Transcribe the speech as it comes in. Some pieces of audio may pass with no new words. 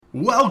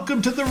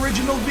Welcome to the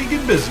Original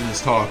Vegan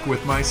Business Talk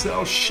with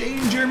myself,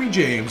 Shane Jeremy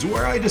James,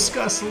 where I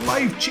discuss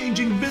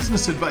life-changing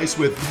business advice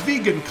with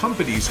vegan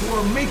companies who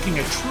are making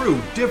a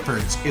true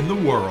difference in the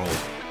world.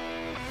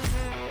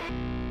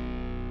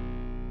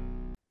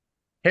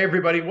 Hey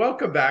everybody,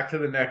 welcome back to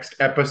the next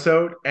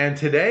episode. And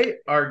today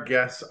our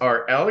guests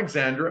are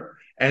Alexandra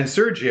and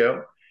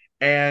Sergio,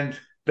 and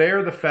they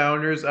are the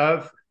founders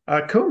of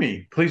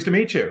Kumi. Pleased to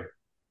meet you.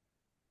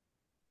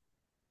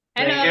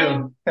 Hello. Thank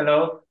you.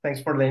 Hello.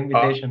 Thanks for the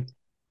invitation.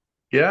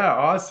 Yeah,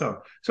 awesome.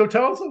 So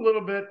tell us a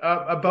little bit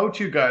about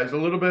you guys, a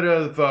little bit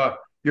of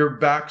your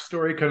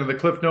backstory, kind of the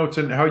cliff notes,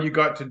 and how you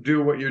got to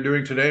do what you're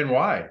doing today and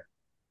why.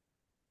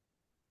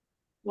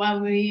 Well,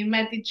 we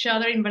met each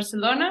other in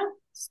Barcelona,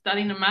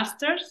 studying a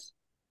master's,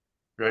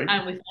 Right.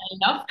 and we fell in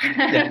love.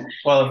 Yeah.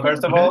 Well,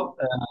 first of all,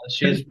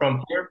 she's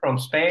from here, from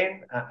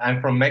Spain.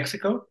 I'm from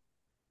Mexico.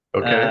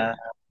 Okay.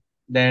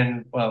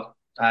 Then,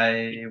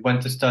 I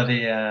went to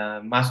study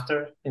a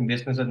master in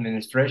business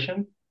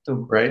administration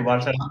to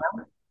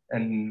Barcelona,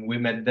 and we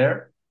met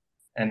there,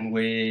 and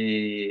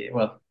we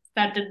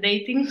started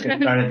dating.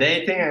 And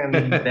then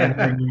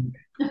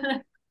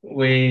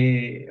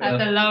we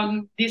had a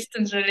long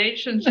distance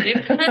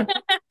relationship.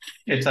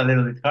 It's a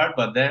little bit hard,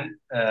 but then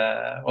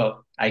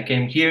I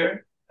came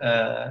here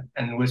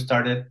and we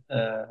started.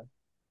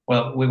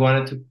 We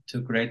wanted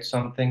to create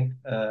something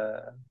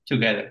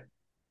together,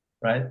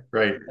 right?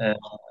 Right.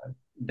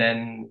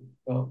 Then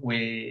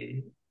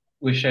we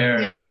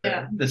share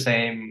the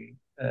same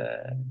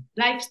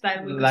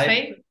lifestyle, we would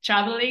say,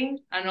 traveling,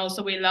 and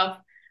also we love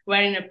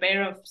wearing a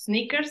pair of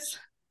sneakers.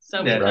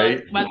 So we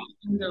thought, what we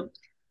can do.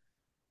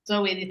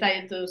 So we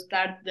decided to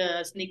start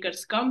the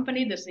sneakers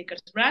company, the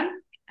sneakers brand,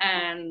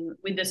 and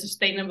with the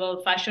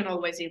sustainable fashion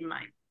always in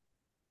mind.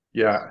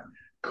 Yeah,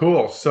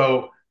 cool.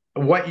 So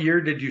what year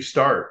did you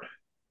start?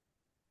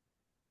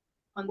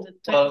 On the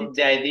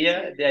the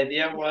idea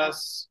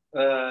was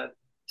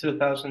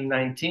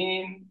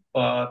 2019,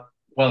 but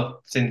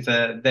since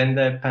then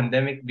the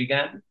pandemic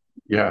began.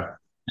 Yeah.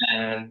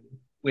 And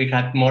we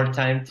had more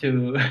time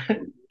to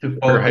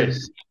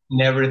focus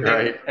on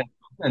everything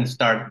and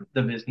start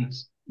the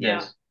business.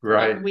 Yes.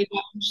 Right. And we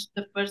launched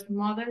the first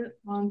model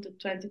on the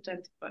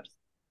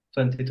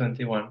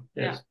 2021.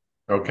 Yes.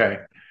 Yeah. Okay.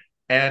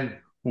 And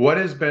what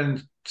has been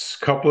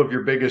a couple of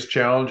your biggest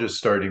challenges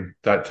starting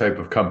that type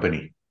of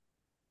company?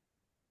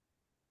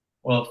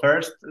 Well,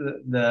 first,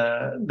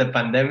 the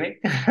pandemic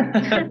was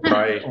the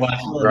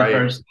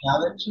first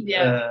challenge.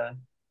 Yeah.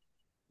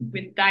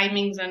 With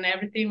timings and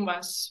everything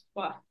was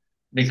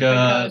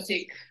because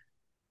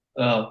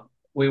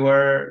we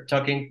were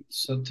talking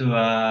to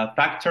a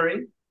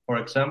factory, for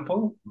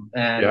example,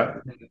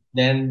 and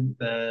then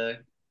the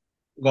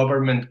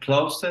government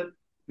closed it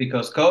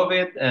because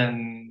COVID,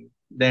 and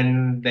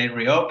then they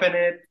reopened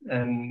it,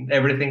 and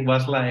everything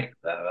was like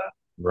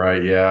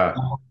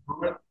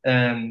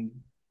and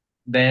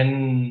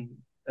then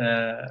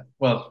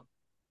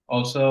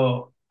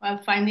also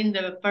finding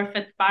the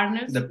perfect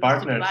partners, the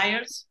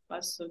suppliers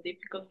was so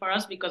difficult for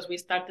us because we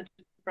started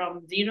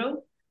from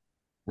zero.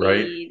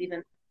 Right. We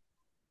didn't,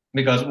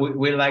 because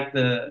we liked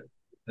the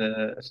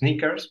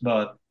sneakers,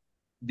 but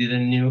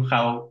didn't knew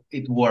how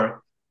it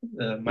worked,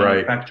 the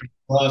manufacturing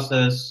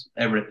process,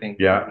 everything.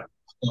 Yeah.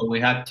 So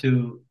we had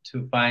to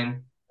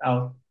find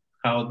out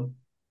how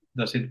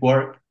does it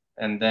work,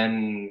 and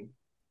then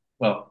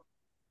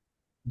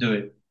do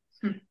it.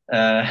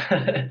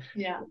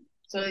 Yeah.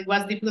 So it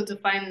was difficult to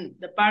find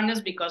the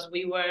partners because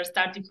we were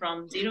starting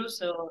from zero.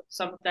 So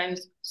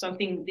sometimes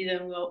something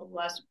didn't go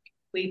as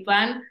we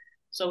planned.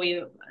 So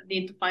we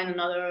need to find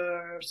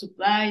another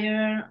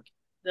supplier.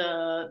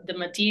 The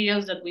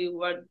materials that we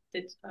were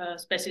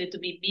especially to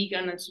be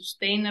vegan and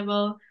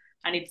sustainable,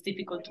 and it's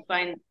difficult to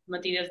find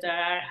materials that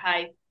are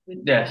high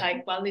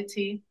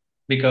quality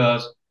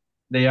because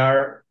they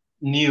are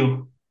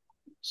new.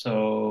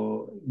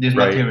 So these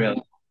materials,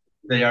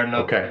 they are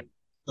not. Okay.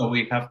 So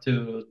we have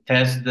to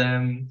test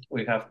them.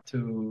 We have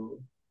to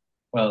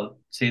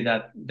see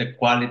that the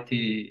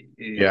quality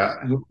is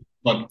good,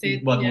 but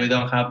we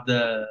don't have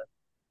the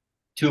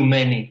too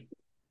many,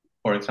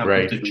 for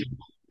example, to choose.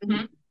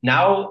 Mm-hmm.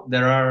 Now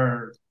there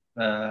are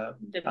a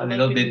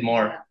little bit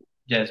more,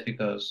 yes,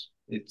 because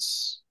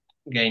it's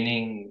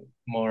gaining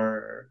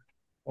more,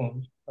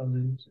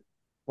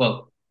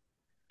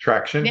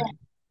 traction. Yeah.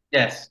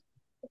 Yes.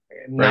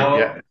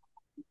 Now.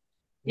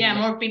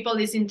 More people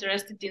is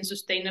interested in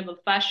sustainable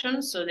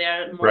fashion, so there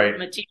are more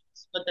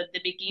materials. But at the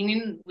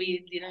beginning,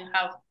 we didn't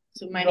have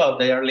so many. Well,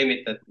 they are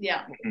limited.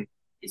 Yeah,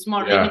 it's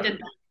more limited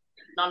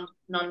than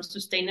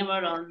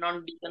non-sustainable or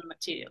non-vegan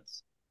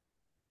materials.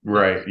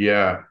 Right.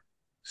 Yeah.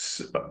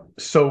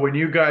 So when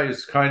you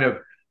guys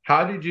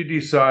how did you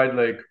decide,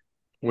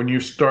 when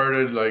you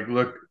started,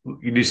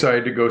 you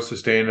decided to go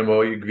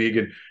sustainable, you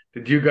vegan,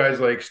 did you guys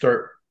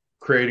start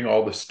creating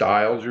all the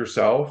styles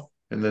yourself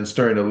and then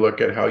starting to look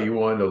at how you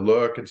wanted to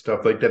look and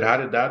stuff like that? How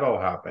did that all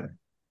happen?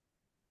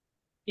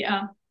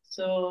 Yeah.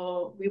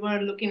 So we were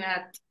looking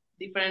at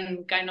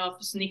different kind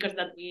of sneakers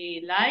that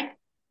we like,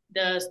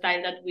 the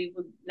style that we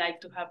would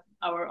like to have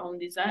our own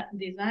design,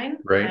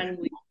 right?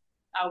 And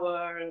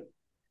our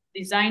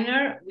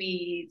designer,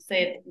 we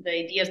said the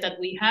ideas that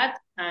we had,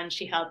 and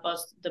she helped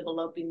us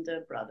developing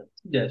the product.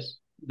 Yes,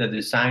 the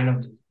design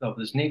of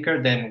the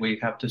sneaker. Then we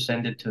have to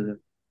send it to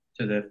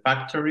the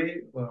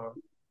factory,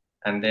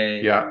 and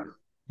they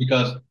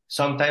because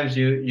sometimes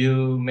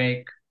you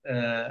make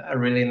a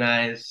really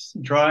nice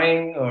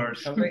drawing or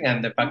something,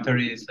 and the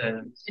factory is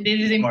this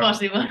is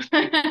impossible.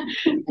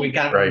 we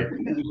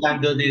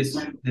can't do this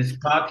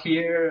cut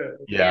here.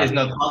 It's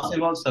not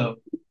possible, so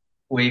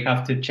we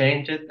have to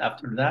change it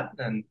after that,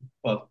 and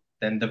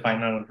then the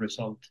final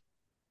result.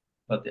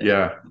 But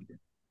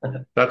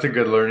that's a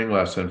good learning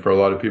lesson for a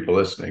lot of people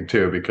listening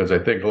too, because I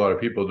think a lot of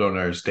people don't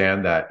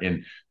understand that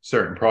in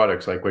certain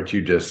products, like what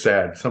you just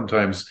said.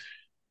 Sometimes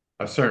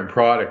a certain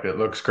product, it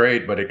looks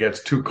great, but it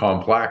gets too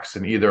complex,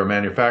 and either a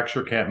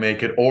manufacturer can't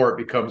make it, or it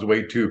becomes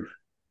way too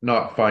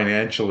not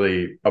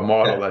financially a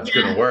model that's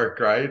going to work,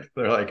 right?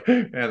 They're like,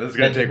 man, this is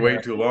going to take way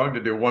too long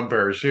to do one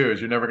pair of shoes.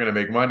 You're never going to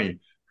make money.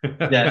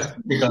 Yes,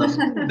 because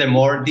the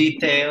more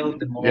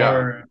detailed, the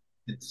more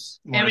it's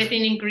more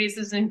everything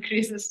increases. So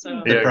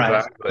the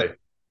price. Exactly.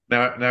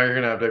 Now you're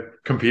gonna have to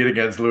compete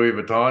against Louis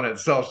Vuitton and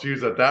sell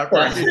shoes at that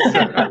price.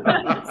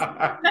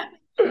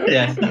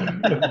 Yes.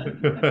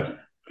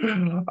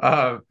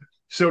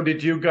 So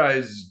did you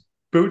guys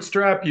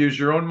bootstrap, use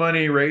your own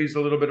money, raise a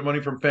little bit of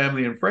money from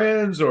family and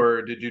friends,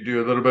 or did you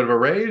do a little bit of a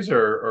raise,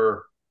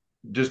 or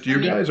just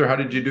you guys, or how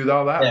did you do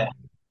all that? Yeah,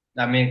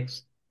 that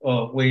means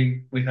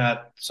we had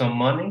some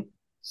money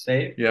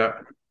saved. Yeah.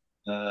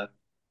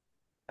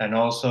 And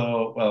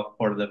also,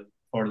 for the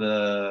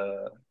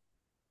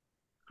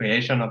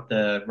creation of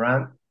the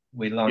brand,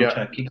 we launched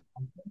a Kickstarter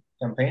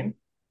campaign.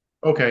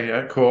 Okay,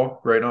 yeah,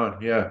 cool. Right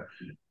on. Yeah.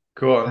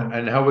 Cool.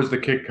 And how was the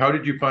kick? How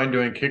did you find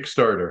doing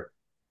Kickstarter?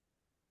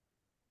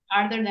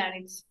 Harder than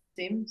it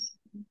seems.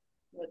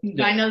 But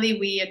finally,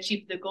 we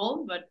achieved the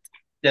goal, but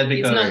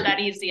it's not that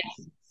easy as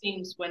it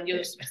seems when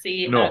you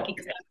see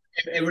Kickstarter.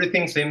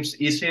 Everything seems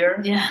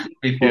easier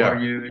before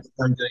you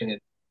start doing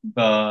it.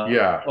 But you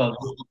have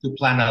to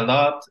plan a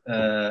lot,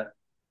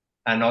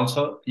 and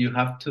also you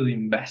have to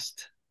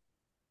invest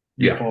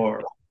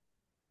before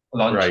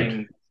launching.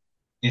 Right.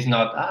 It's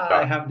not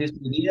I have this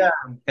idea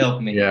and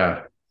help me.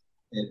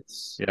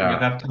 It's you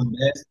have to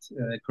invest,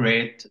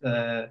 create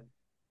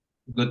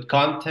good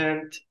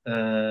content,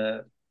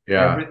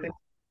 everything.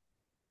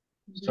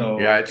 So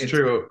it's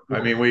true.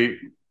 I mean,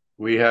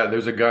 we had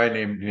there's a guy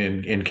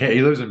named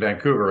he lives in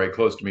Vancouver, right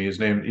close to me. His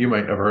name, you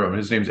might have heard of him.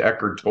 His name's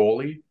Eckhart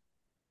Tolle. You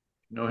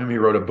know him? He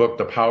wrote a book,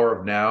 The Power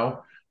of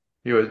Now.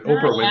 He was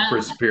Oprah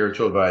Winfrey's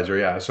spiritual advisor.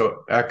 Yeah.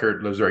 So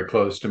Eckhart lives very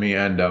close to me,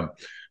 and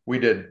we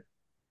did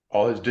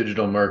all his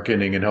digital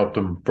marketing and helped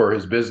him for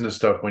his business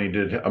stuff when he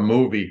did a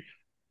movie.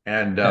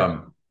 And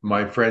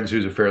my friends,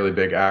 who's a fairly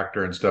big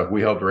actor and stuff,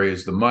 we helped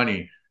raise the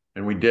money,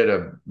 and we did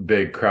a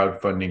big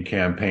crowdfunding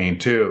campaign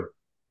too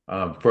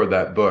for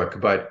that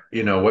book. But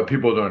what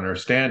people don't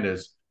understand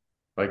is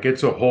like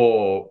it's a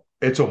whole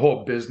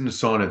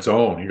business on its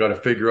own. You got to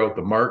figure out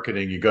the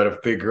marketing, you got to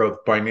figure out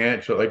the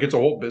financial, like it's a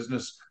whole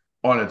business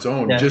on its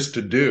own just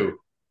to do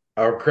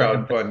our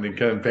crowdfunding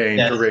campaign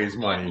to raise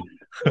money.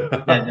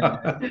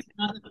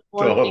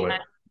 Totally.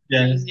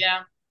 Yes.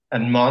 Yeah.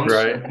 And months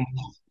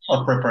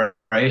of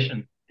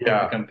preparation for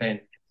the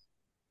campaign.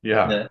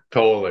 Yeah,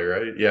 totally.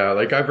 Right. Yeah.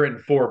 Like I've written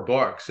 4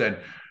 books, and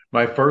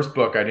my first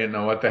book, I didn't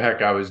know what the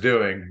heck I was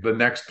doing. The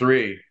next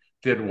 3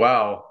 did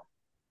well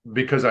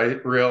because I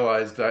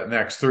realized that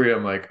next 3,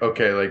 I'm like,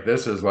 okay, like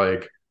this is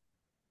like,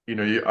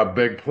 you got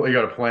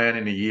to plan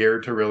in a year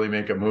to really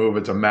make a move.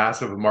 It's a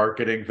massive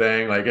marketing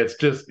thing. Like it's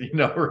just,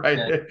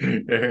 right.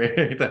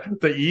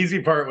 The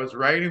easy part was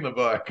writing the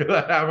book.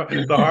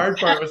 The hard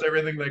part was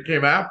everything that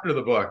came after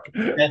the book.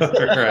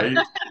 Right.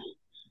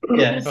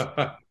 Yes.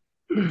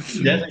 You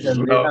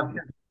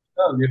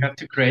have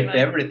to create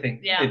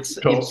everything. Yeah. It's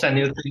a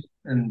new thing,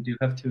 and you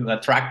have to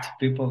attract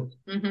people.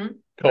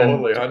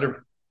 Totally.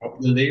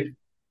 100%.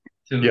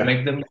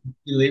 Make them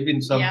believe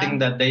in something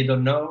that they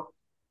don't know.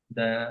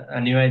 A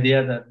new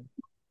idea that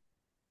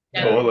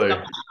totally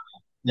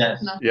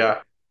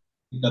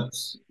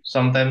because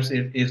sometimes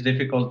it is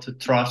difficult to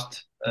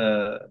trust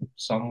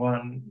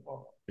someone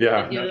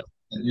that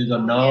you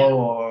don't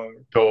know,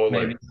 or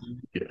maybe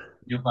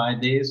you buy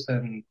this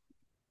and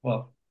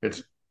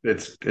it's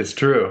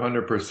true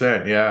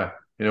 100%.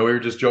 We were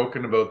just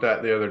joking about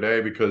that the other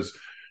day because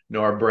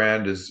our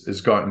brand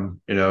is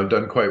gotten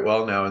done quite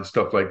well now and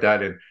stuff like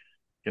that, and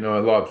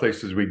a lot of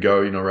places we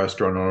go,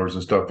 restaurant owners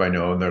and stuff I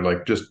know, and they're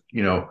like, just,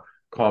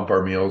 comp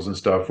our meals and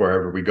stuff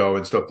wherever we go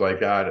and stuff like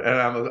that.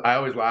 And I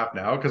always laugh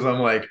now because I'm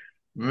like,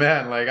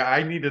 man, like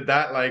I needed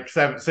that like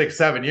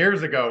 7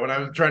 years ago when I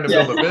was trying to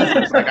build a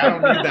business. Like I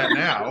don't need that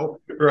now.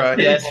 Right.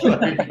 Yes.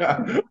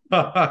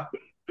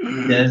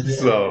 Yes.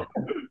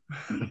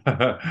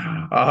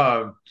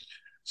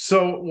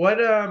 So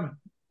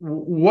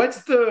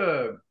what's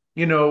the,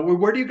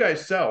 where do you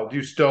guys sell? Do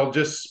you sell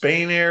just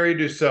Spain area?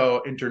 Do you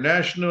sell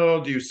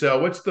international? Do you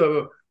sell,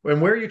 and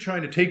where are you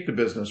trying to take the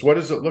business? What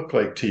does it look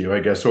like to you,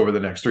 I guess, over the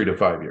next 3 to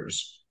 5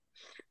 years?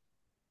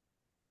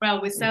 Well,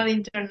 we sell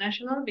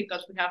international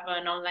because we have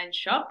an online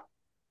shop.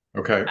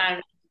 Okay.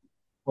 And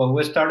well,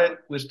 we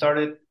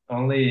started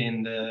only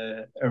in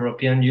the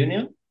European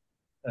Union.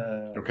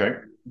 Okay.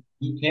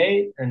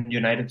 UK and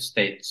United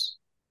States.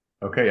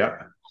 Okay,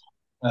 yeah.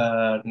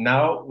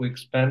 Now we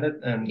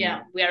expanded and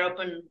yeah, we are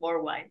open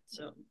worldwide.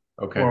 So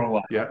Okay.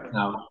 worldwide Yeah.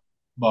 now.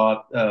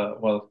 But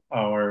well,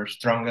 our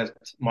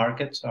strongest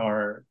markets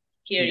are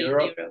here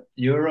Europe, in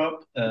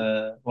Europe,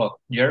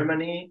 well,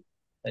 Germany,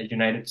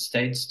 United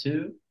States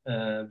too,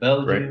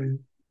 Belgium,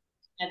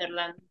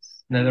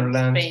 Netherlands,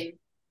 Spain.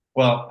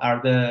 Well,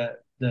 are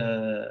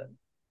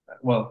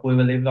well, we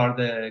believe are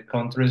the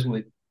countries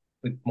with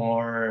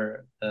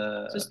more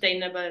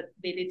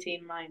sustainability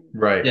in mind.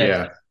 Right.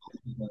 yes,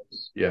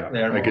 Yeah.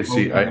 they are I could more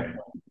see. open.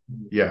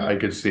 I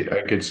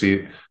could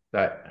see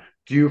that.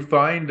 Do you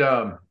find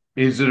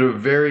is it a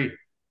very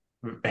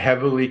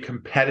heavily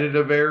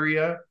competitive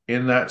area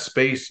in that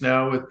space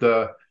now with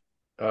the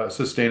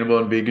sustainable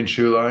and vegan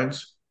shoe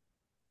lines?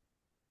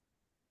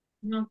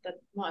 Not that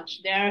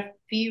much. There are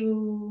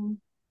few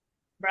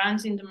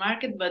brands in the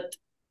market, but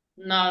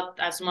not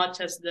as much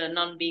as the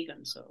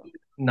non-vegan. So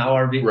Now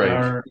our big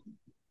Right.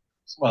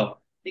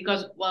 well,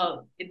 because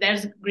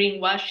there's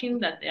greenwashing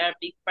that there are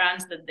big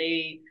brands that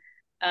they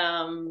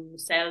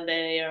sell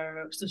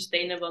their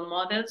sustainable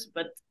models,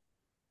 but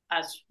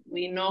as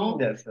we know,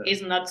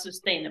 it's not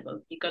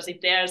sustainable because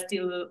if they are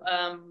still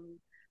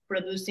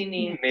producing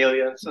in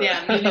millions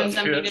and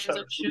millions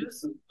of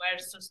shoes,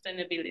 where's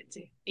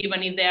sustainability?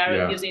 Even if they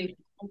are using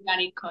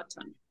organic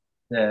cotton.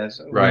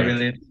 Yes, Right. we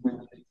believe.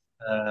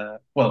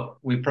 Well,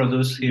 we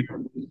produce here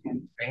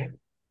in Spain,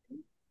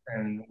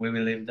 and we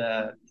believe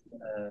that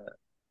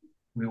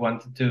we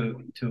wanted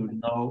to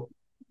know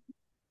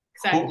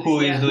exactly, who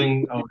is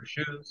doing our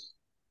shoes.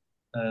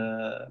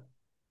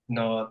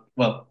 Not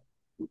well,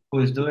 who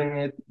is doing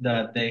it?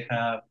 That they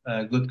have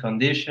good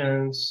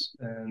conditions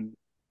and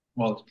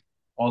well,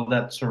 all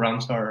that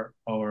surrounds our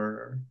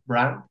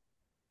brand.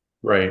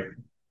 Right.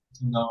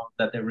 To know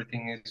that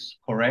everything is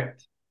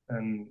correct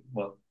and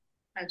well.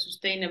 And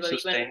sustainable.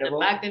 Even the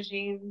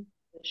packaging,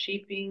 the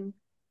shipping.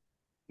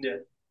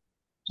 Yeah.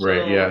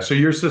 Right. Yeah. So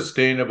you're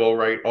sustainable,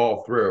 right,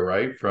 all through,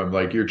 right? From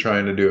like you're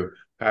trying to do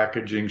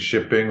packaging,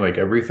 shipping, like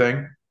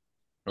everything.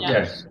 Okay.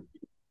 Yes.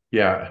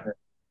 Yeah.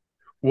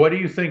 What do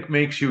you think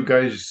makes you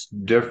guys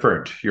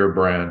different, your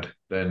brand,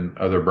 than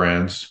other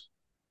brands?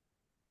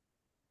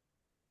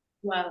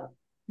 Well,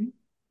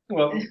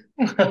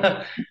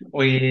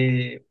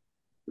 we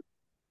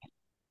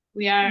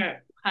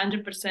are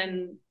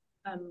 100%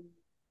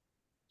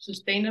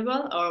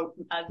 sustainable, or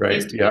at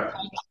least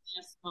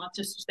as much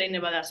as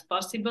sustainable as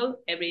possible.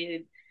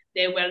 Every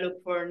day we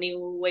look for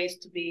new ways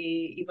to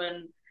be.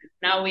 Even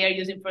now we are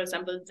using, for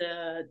example,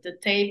 the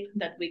tape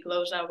that we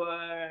close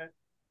our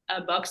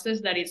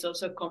boxes, that is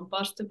also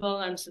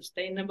compostable and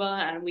sustainable,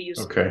 and we use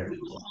Okay.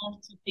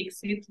 to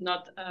fix it,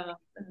 not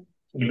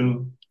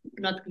glue.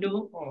 Not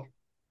glue.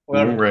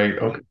 Well, right.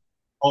 Okay.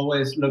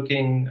 Always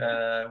looking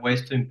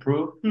ways to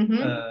improve.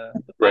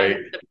 Right.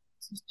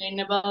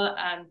 Sustainable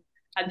and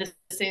at the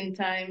same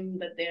time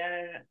that they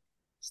are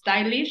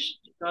stylish,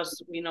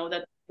 because we know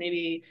that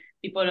maybe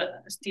people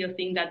still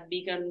think that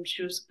vegan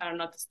shoes are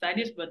not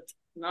stylish, but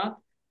not.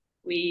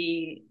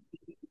 We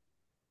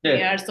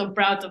are so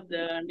proud of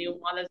the new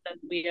models that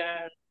we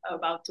are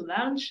about to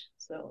launch.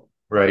 So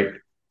right.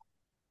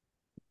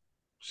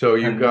 So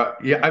you've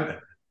got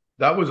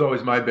that was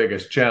always my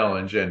biggest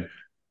challenge, and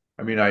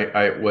I mean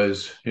I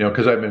was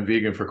because I've been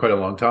vegan for quite a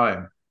long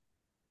time.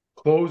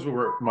 Clothes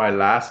were my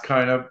last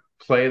kind of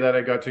play that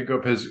I got to go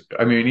because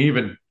I mean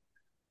even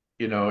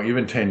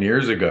 10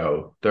 years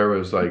ago there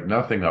was like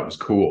nothing that was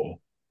cool,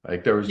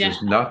 like there was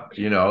just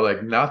nothing,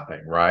 like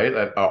nothing, right,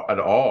 at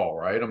all,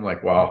 right. I'm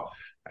like, well,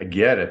 I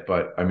get it,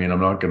 but I mean I'm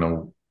not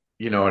gonna,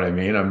 you know what I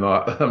mean,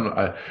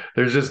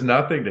 there's just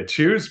nothing to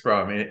choose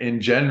from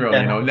in general.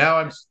 Now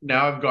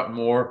I've got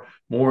more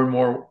and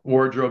more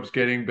wardrobes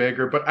getting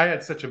bigger, but I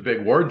had such a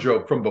big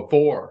wardrobe from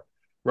before,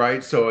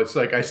 right? So it's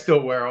like I still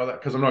wear all that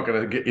because I'm not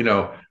going to get,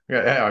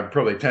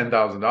 probably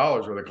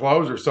 $10,000 worth of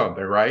clothes or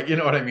something, right? You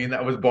know what I mean?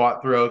 That was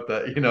bought throughout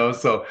the.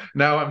 So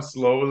now I'm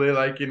slowly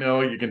like, you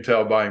can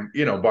tell buying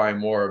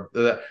more of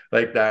that,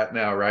 like that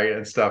now, right?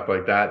 And stuff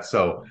like that.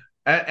 So,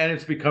 and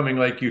it's becoming,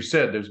 like you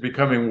said, there's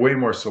becoming way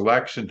more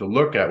selection to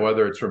look at,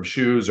 whether it's from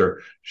shoes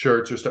or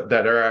shirts or stuff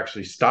that are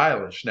actually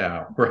stylish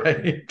now,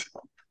 right?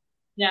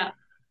 Yeah.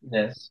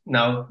 Yes.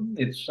 Now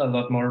it's a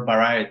lot more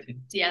variety.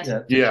 Yes.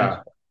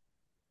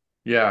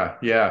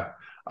 Yeah.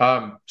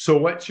 So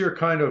what's your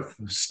kind of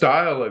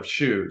style of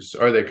shoes?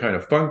 Are they kind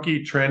of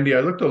funky, trendy? I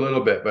looked a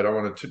little bit, but I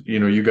wanted to,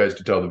 you guys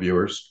to tell the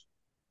viewers.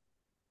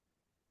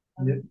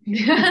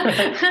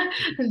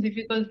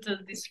 Difficult to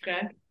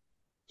describe.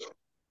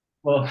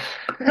 Well,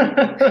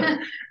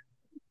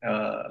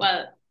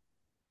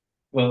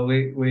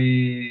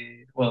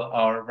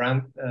 our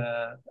brand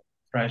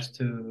tries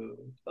to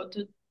go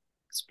to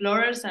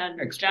explorers and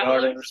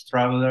travelers,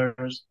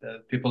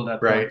 the people that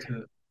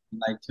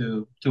like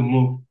to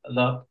move a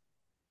lot.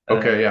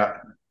 Okay, yeah.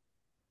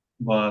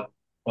 But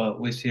well,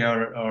 we see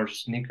our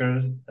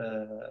sneakers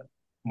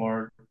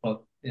more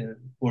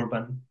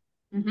urban,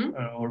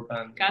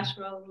 urban,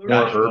 casual, more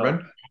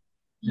urban.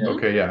 Yeah.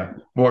 Okay, yeah,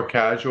 more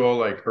casual,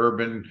 like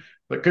urban,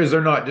 because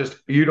they're not just,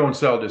 you don't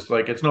sell just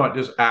like, it's not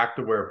just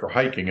activewear for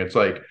hiking. It's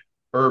like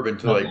urban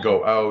to like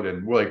go out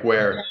and like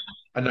wear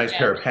a nice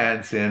pair of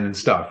pants in and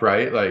stuff,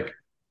 right? Like,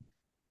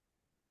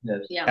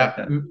 yes,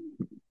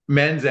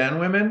 men's and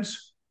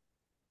women's.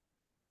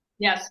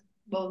 Yes,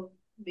 both,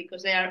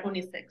 because they are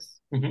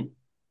unisex.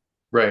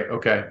 Right.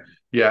 Okay.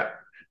 Yeah.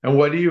 And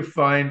what do you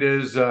find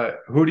is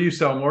who do you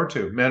sell more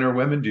to, men or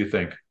women, do you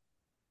think?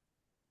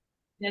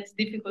 That's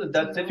difficult.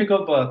 That's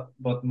difficult,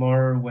 but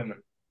more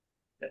women.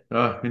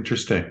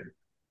 Interesting.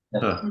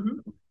 Yeah.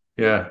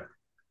 Yeah.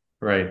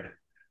 Right.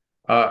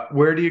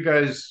 Where do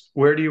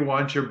you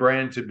want your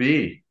brand to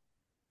be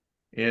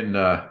in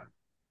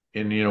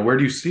where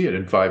do you see it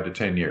in 5 to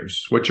 10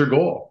 years? What's your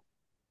goal?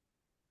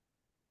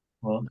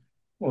 Well,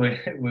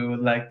 we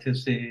would like to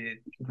see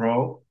it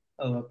grow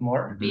a lot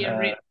more.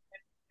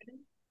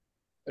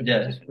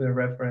 Yes, we're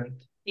referent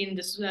in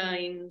this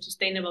in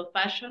sustainable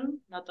fashion,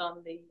 not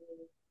only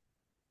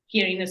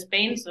here in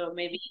Spain, so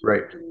maybe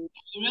in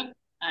Europe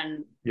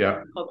and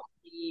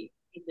hopefully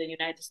in the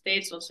United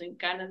States, also in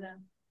Canada.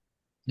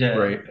 Yeah.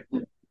 Right.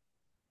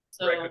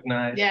 So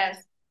recognize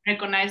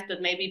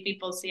that maybe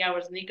people see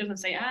our sneakers and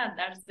say,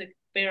 that's the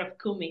pair of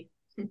Kumi.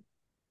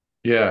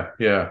 Yeah,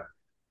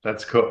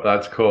 that's cool.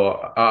 That's cool.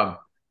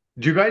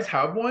 Do you guys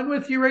have one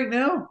with you right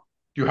now?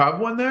 Do you have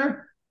one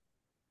there?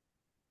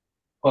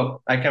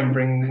 Well, I can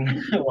bring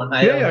one.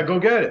 Yeah, go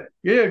get it.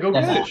 Yeah, go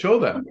get it. Show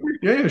them.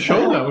 Yeah,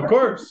 show them. Of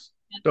course.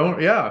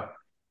 Don't.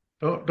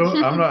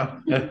 I'm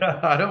not.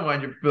 I don't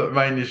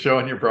mind you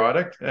showing your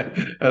product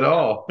at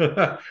all.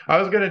 I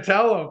was gonna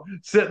tell them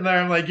sitting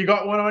there. I'm like, you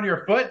got one on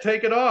your foot?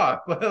 Take it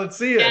off. Let's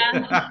see it.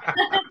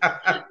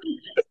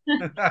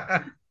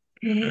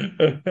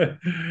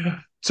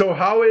 So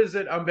how is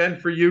it, Ben,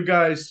 for you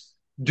guys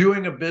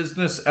doing a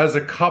business as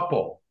a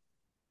couple,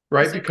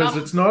 right? Because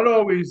it's not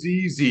always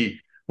easy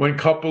when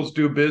couples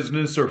do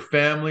business or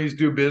families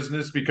do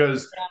business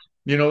because,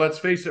 let's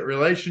face it,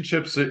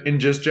 relationships in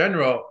just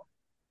general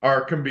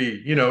can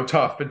be,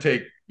 tough and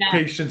take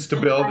patience to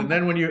build. And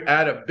then when you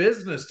add a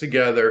business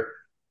together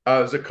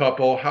as a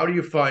couple, how do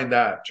you find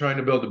that, trying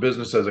to build a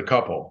business as a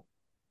couple?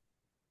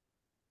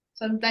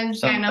 Sometimes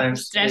kind of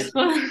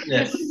stressful.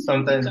 Yes,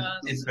 sometimes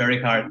it's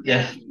very hard.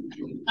 Yeah.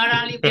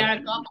 Not only we are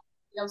a couple,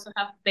 we also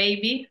have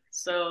baby,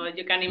 so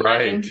you can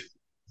imagine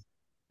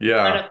a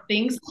lot of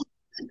things.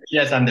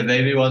 Yes, and the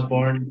baby was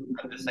born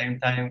at the same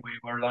time we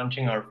were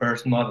launching our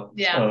first model.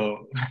 Yeah.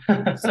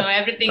 So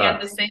everything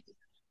at the same time.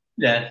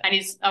 Yeah. And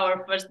it's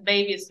our first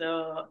baby,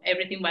 so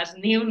everything was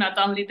new, not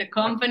only the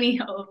company,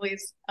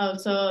 always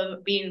also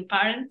being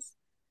parents.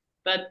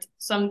 But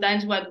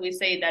sometimes what we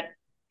say that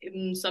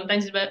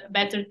sometimes it's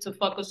better to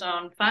focus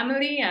on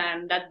family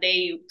and that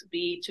day to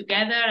be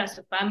together as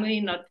a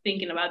family, not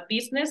thinking about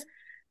business,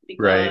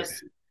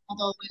 because not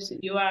always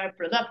you are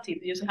productive.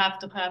 You have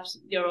to have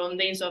your own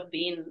days of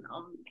being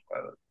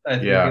I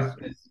think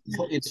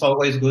it's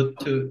always good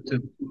to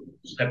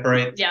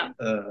separate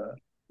the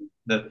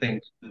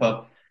things,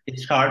 but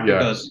it's hard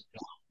because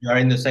you're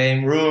in the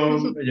same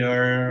room,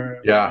 you're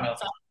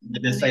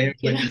with the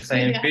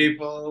same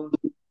people.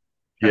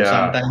 And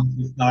sometimes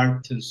it's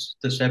hard to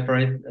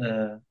separate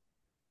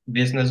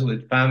business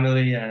with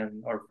family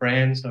or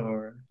friends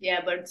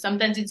but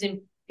sometimes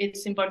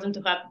it's important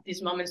to have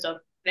these moments of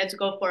let's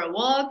go for a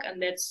walk and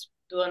let's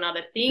do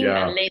another thing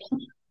and later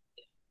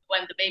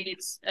when the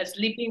baby's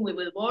sleeping we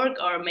will work,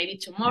 or maybe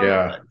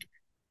tomorrow,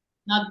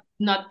 but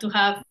not to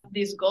have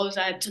these goals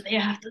that today I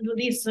have to do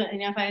this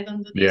and if I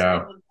don't do this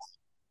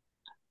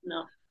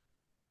no.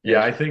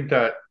 Yeah, I think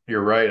that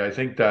you're right. I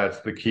think that's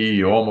the key.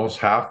 You almost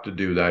have to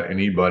do that,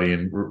 anybody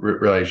in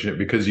relationship,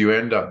 because you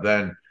end up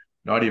then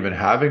not even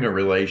having a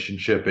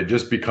relationship. It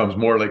just becomes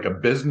more like a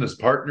business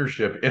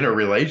partnership in a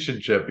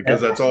relationship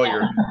because that's all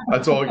you're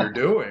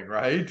doing,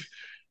 right?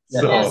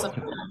 Yes,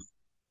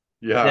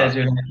 you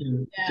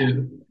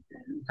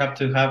have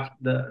to have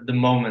the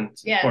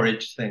moment for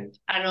each thing.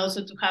 And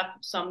also to have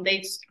some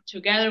dates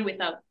together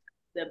without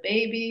the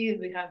baby.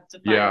 We have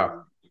to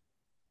find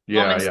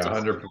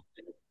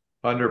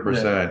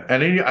 100%.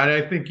 And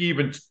I think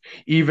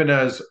even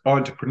as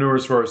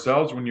entrepreneurs for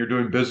ourselves, when you're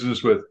doing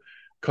business with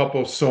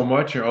couples so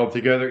much, you're all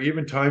together,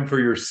 even time for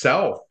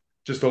yourself,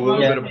 just a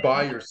little bit of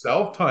by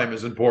yourself time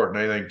is important,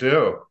 I think,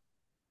 too.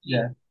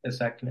 Yeah,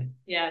 exactly.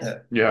 Yes.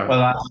 Yeah.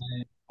 Well,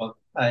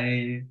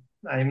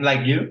 I'm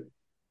like you,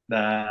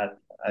 that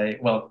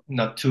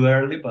not too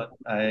early, but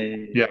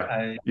I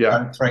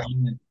start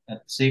training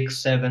at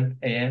 6-7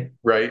 a.m.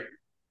 Right.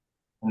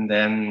 And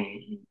then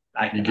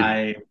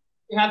you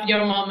have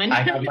your moment.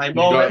 I have my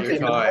moment. You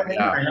got your time.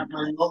 I have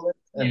my moment,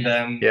 and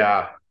then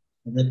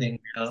everything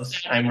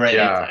else, I'm ready.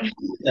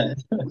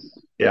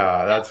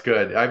 Yeah, that's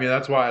good. I mean,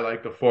 that's why I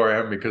like the 4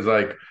 a.m. because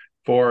like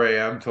 4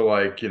 a.m. to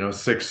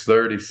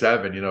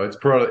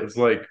 6:37, it's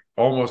like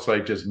almost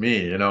like just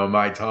me,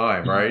 my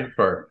time, right?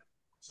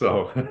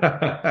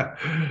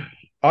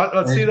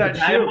 let's see that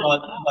shoe.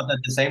 But at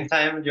the same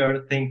time,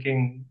 you're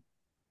thinking,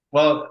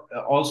 well,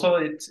 also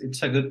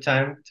it's a good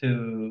time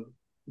to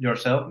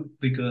yourself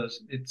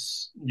because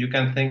you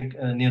can think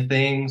new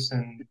things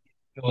and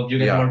you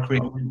get more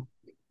creative.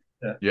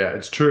 Yeah,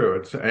 it's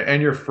true.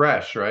 And you're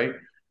fresh, right?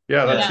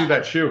 Yeah, let's see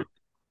that shoe.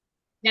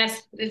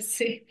 Yes, let's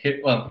see.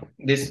 Well,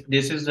 this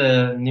is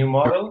a new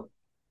model.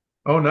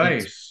 Oh,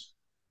 nice.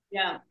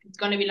 It's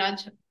going to be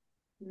launched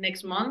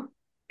next month.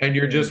 And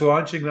you're just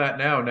launching that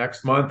now,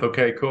 next month.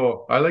 Okay,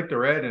 cool. I like the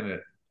red in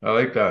it. I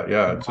like that.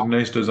 Yeah, it's a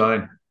nice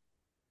design.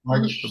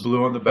 The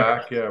blue on the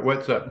back. Yeah.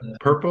 What's that?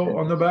 Purple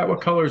on the back?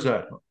 What color is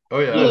that? Oh,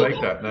 yeah, I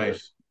like that.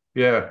 Nice.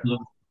 Yeah.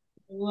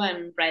 Blue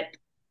and red.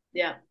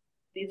 Yeah.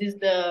 This is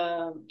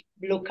the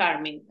blue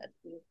carmine that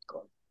we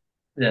call.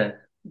 Yeah.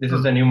 This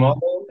is the new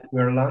model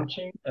we're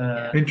launching.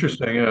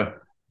 Interesting. Yeah.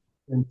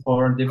 In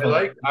 4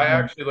 different. I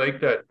actually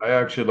like that. I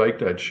actually like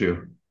that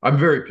shoe. I'm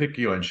very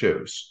picky on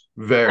shoes.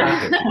 Very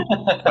picky.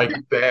 Like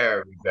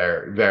very,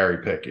 very,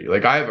 very picky.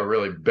 Like I have a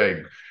really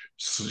big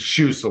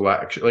shoe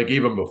selection. Like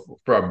even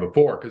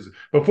before, because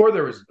before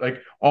there was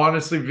like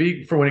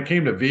honestly, for when it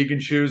came to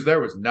vegan shoes, there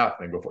was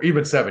nothing before.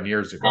 Even 7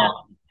 years ago.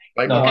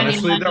 Like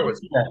honestly,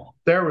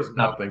 there was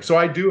nothing. So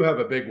I do have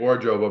a big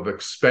wardrobe of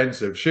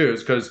expensive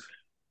shoes because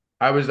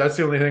that's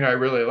the only thing I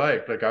really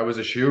liked. Like I was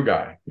a shoe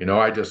guy,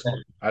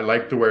 I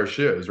like to wear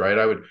shoes,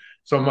 right?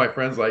 Some of my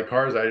friends like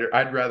cars.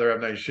 I'd rather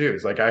have nice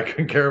shoes. Like I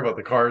couldn't care about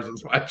the cars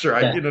as much,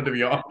 right? To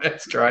be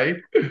honest, right?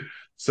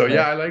 So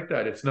yeah, I like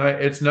that. It's nice.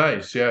 It's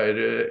nice. Yeah, it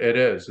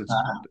is. It's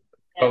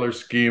color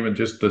scheme and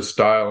just the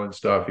style and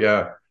stuff.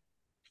 Yeah.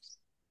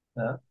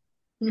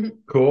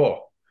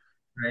 Cool.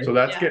 Right. So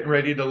that's getting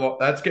ready to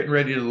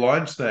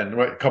launch then.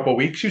 What, a couple of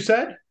weeks you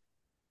said?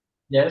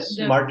 Yes,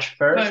 March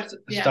 1st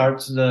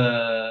starts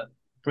the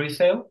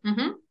pre-sale.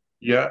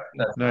 Yeah,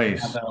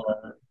 nice. Have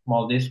a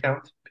small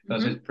discount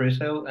because it's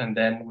pre-sale, and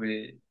then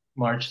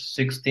March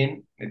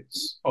 16th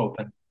it's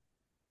open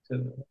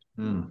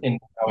in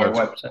our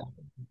website.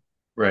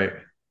 Right.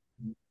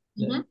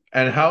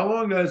 And how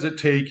long does it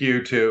take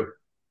you to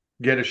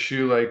get a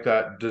shoe like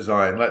that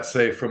designed? Let's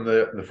say from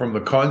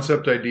the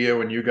concept idea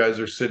when you guys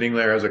are sitting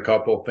there as a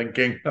couple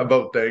thinking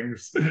about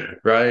things,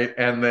 right?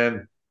 And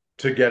then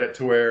to get it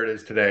to where it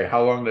is today,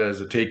 how long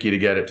does it take you to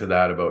get it to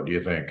that about, do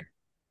you think?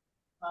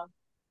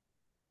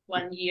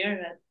 1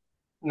 year.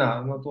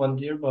 No, not 1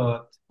 year,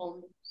 but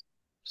almost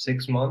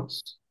 6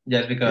 months.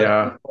 Yes,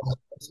 because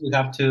we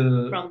have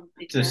to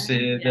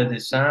see the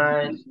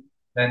design,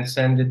 then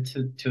send it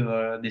to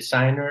a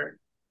designer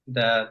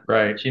that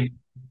she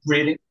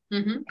read it.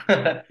 Then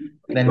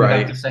we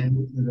have to send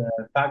it to the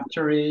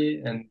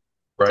factory and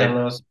tell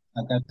us,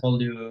 like I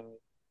told you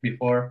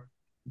before,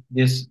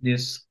 this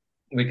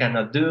we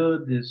cannot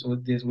do, this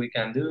we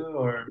can do,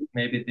 or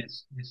maybe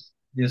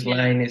this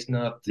line is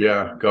not.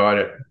 Yeah, got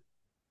it.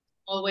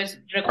 Always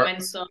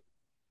recommend some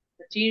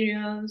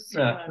materials.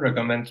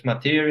 Recommends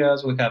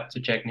materials. We have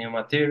to check new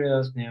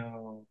materials,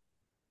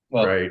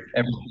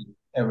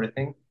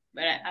 everything.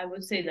 But I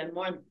would say that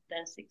more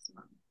than 6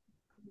 months.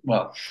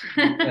 Well,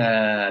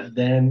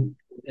 then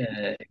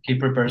he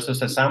prepares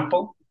us a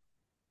sample,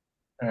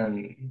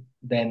 and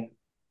then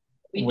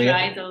we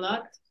try it a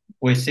lot.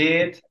 We see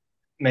it,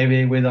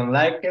 maybe we don't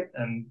like it,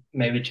 and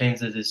maybe change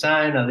the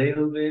design a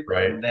little bit,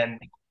 and then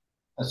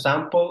a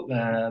sample,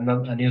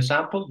 not a new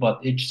sample,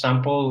 but each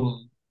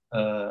sample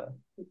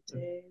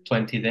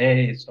 20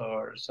 days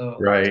or so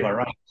to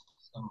arrive.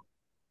 So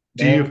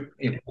do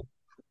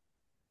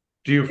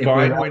you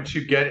find once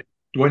you get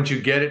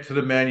it to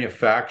the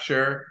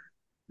manufacturer,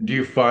 do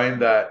you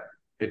find that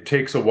it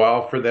takes a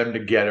while for them to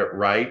get it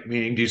right?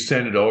 Meaning, do you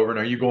send it over and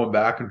are you going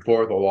back and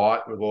forth a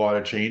lot with a lot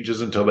of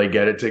changes until they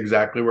get it to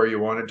exactly where you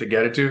want it to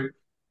get it to?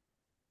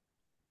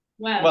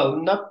 Well,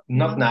 not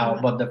now,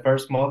 but the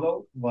first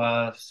model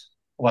was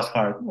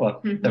hard. Well,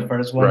 the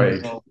first one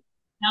is all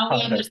now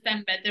we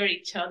understand better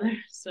each other.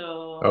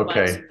 So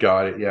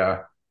got it.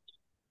 Yeah.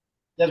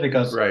 Yes,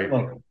 because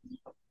well,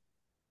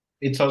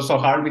 it's also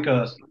hard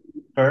because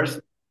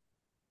first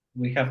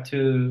we have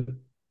to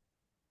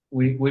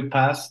we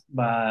passed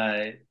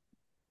by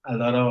a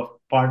lot of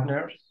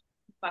partners,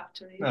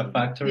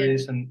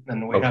 factories, and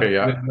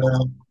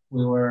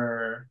we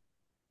were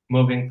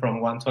moving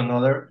from one to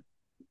another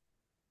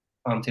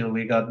until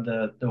we got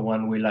the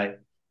one we like.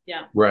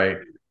 Yeah. Right.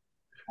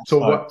 So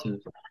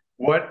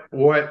what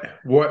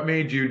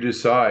made you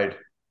decide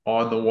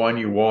on the one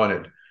you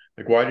wanted?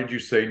 Like, why did you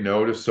say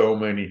no to so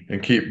many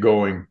and keep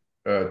going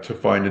to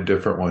find a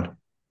different one?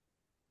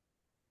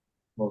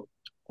 Well,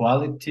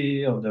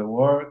 quality of the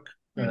work.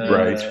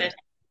 Quality of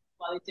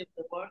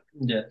the work.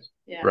 Yes.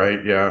 Yeah.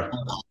 Right. Yeah.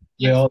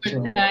 We also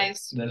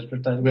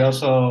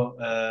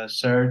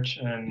search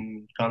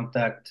and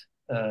contact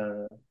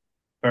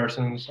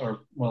persons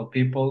or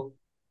people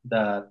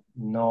that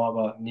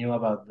knew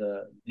about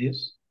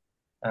this,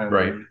 and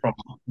from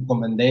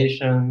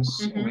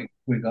recommendations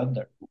we got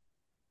there.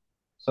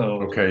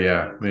 So I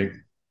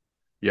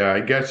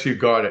guess you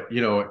got it.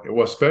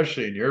 Well,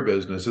 especially in your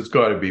business, it's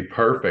got to be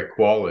perfect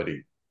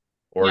quality,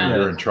 or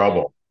you're in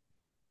trouble.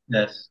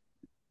 Yes,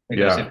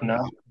 because if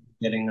not,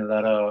 getting a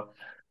lot of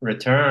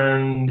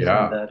returns and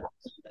that.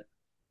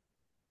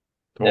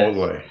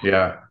 Totally.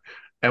 Yeah.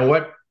 And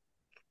what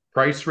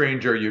price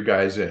range are you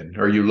guys in?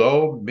 Are you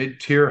low,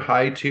 mid-tier,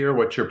 high tier?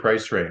 What's your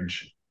price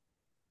range?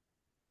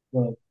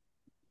 Well,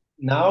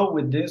 now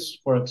with this,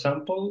 for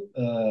example,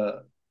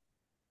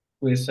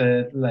 we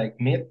said like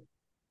mid.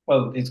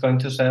 Well, it's going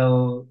to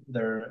sell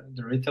the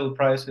retail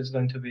price is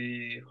going to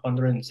be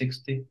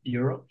 160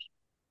 euros.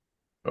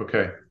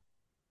 Okay.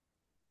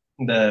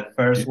 The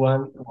first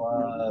one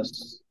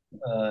was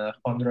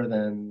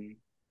 130.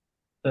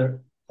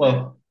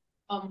 Well,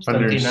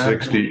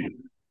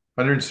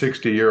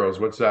 160 euros.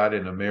 What's that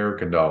in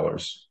American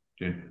dollars?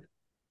 A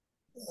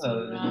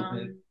little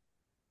bit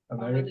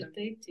American,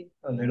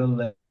 a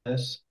little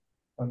less,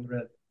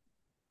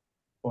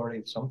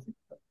 140 something.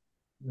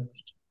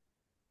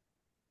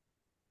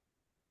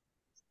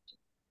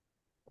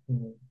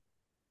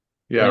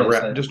 Yeah,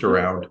 yes, just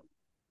around.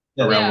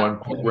 Yeah. Around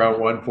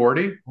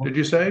 140, did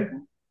you say?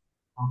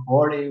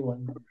 140,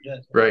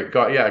 yes. Right.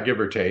 Give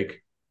or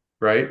take.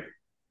 Right?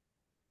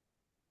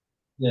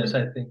 Yes,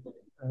 I think.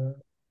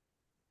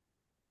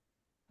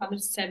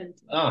 170.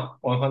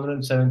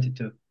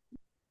 172.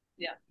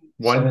 Yeah.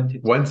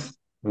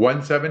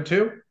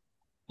 172?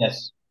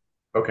 Yes.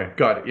 Okay,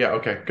 got it. Yeah,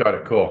 okay, got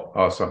it. Cool.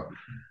 Awesome.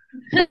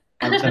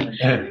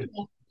 172.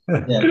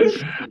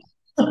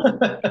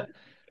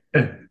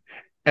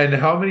 And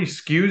how many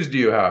SKUs do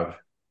you have?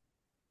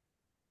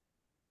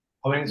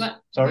 How many?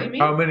 Sorry?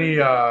 How many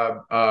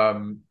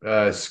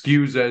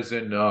SKUs as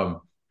in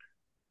how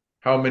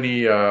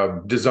many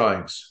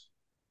designs?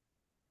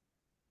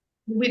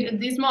 With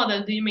this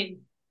model, do you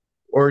mean?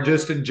 Or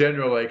just in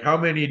general, like how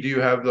many do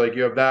you have? Like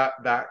you have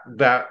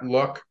that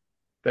look,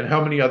 then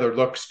how many other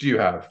looks do you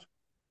have?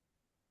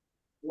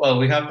 Well,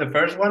 we have the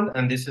first one,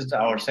 and this is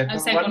our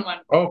second one.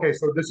 Okay,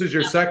 so this is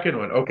your second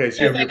one. Okay,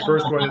 so you have your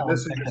first one, and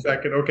this is your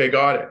second. Okay,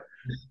 got it.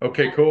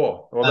 Okay,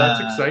 cool. Well,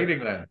 that's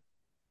exciting then.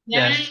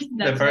 Yes,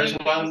 the first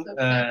one,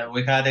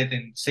 we had it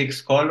in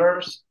 6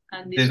 colors.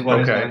 And this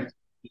one is going to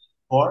be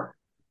 4.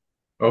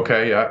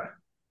 Okay, yeah.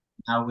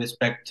 Now we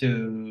expect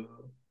to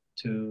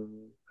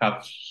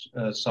have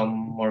some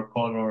more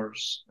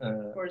colors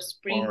for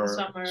spring,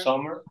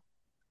 summer.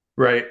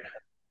 Right.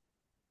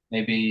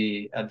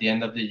 Maybe at the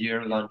end of the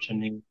year, launch a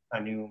new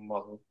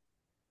model.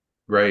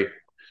 Right.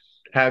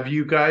 Have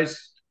you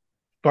guys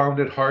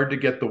found it hard to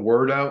get the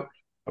word out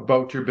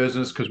about your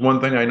business? Because one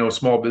thing I know,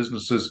 small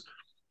businesses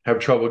have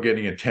trouble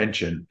getting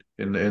attention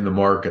in the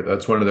market.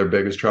 That's one of their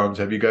biggest challenges.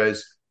 Have you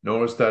guys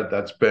noticed that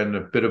that's been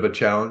a bit of a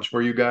challenge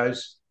for you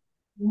guys?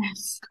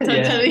 Yes,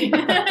 totally.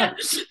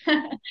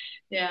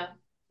 Yeah.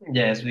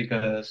 Yes,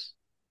 because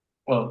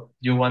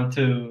you want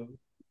to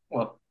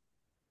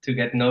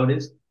get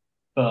noticed,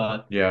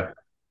 but you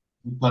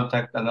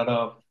contact a lot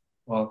of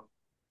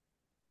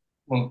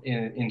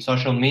in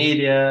social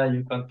media,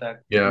 you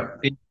contact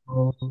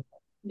people.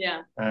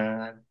 Yeah.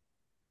 And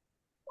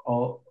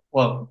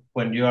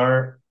when you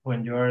are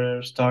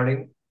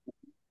starting,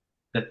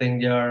 the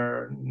thing you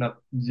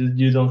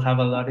don't have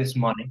a lot is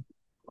money.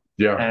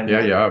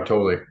 Yeah,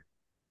 totally.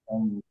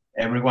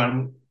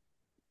 Everyone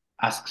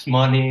asks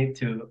money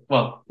to,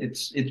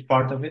 it's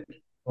part of it,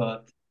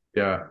 but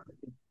it's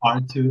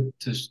hard to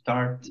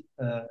start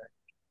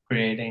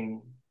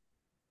creating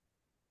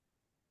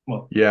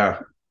the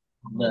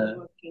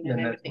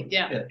everything.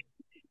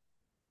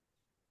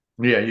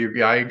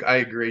 I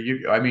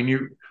agree.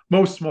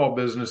 Most small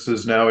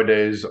businesses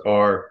nowadays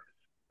are,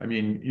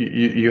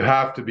 you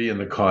have to be in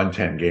the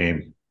content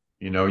game.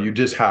 You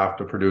just have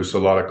to produce a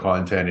lot of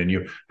content, and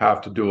you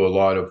have to do a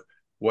lot of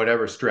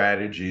whatever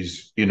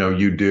strategies,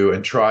 you do,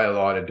 and try a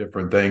lot of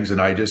different things. And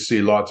I just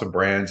see lots of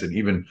brands and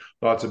even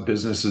lots of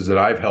businesses that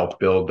I've helped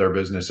build their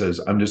businesses.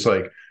 I'm just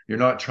like, you're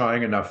not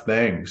trying enough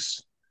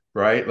things,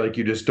 right? Like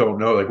you just don't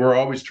know. Like we're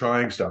always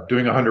trying stuff,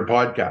 doing 100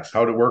 podcasts,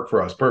 how to work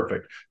for us,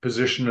 perfect,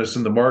 position us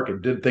in the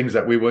market, did things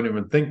that we wouldn't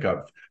even think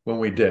of when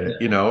we did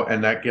it,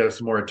 and that gets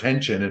us more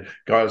attention and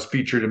got us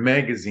featured in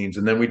magazines.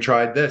 And then we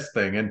tried this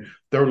thing, and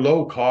they're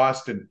low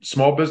cost, and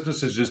small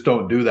businesses just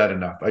don't do that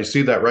enough. I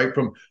see that right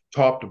from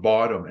top to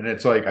bottom. And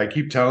it's like, I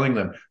keep telling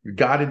them, you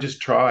got to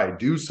just try,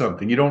 do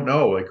something. You don't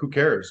know, like, who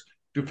cares?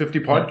 Do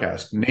 50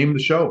 podcasts, name the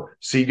show,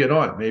 see, get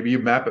on. Maybe you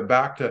map it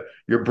back to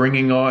you're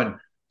bringing on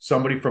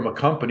somebody from a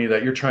company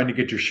that you're trying to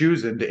get your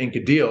shoes in to ink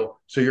a deal.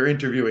 So you're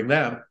interviewing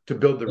them to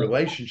build the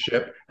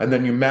relationship, and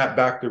then you map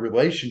back the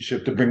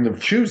relationship to bring the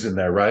shoes in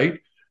there, right?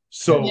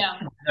 So you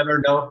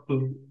never know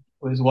who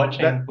is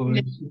watching.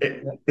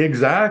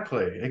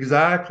 Exactly,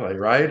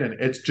 right? And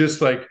it's just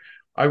like,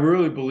 I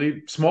really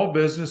believe small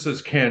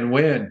businesses can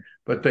win,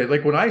 but they,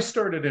 like when I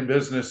started in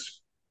business,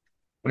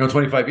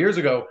 25 years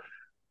ago,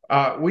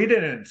 we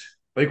didn't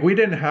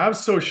have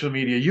social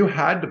media. You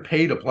had to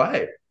pay to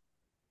play.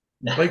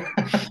 Like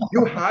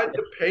you had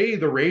to pay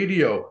the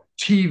radio,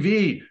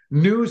 TV,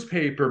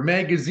 newspaper,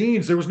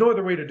 magazines. There was no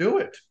other way to do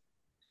it.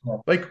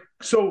 Like,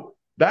 so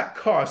that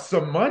costs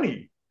some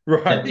money,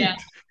 right? Yeah.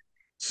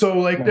 So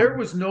like there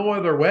was no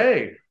other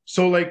way.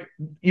 So like,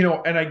 you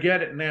know, and I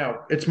get it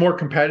now. It's more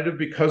competitive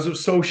because of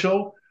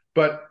social,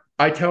 but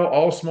I tell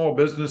all small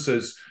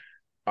businesses,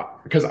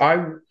 because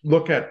I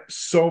look at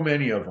so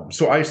many of them.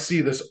 So I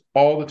see this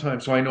all the time.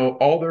 So I know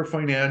all their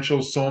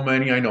financials, so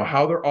many. I know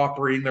how they're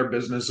operating their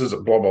businesses,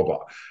 blah, blah, blah.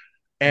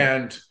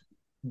 And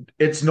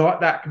it's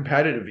not that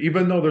competitive,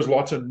 even though there's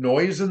lots of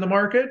noise in the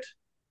market.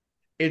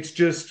 It's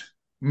just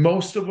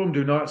most of them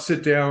do not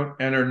sit down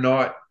and are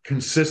not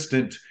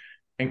consistent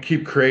and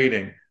keep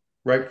creating,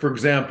 right? For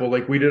example,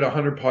 like we did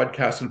 100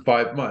 podcasts in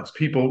 5 months.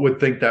 People would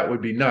think that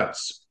would be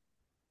nuts.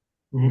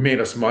 Made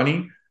us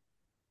money,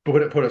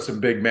 but it put us in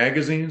big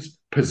magazines,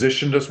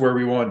 positioned us where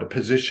we wanted to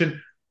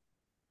position.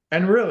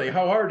 And really,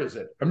 how hard is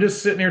it? I'm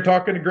just sitting here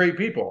talking to great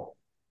people,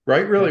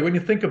 right? Really, when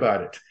you think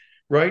about it,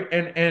 right?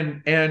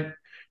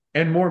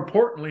 And more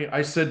importantly,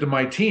 I said to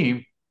my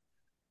team,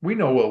 we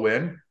know we'll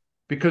win,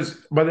 because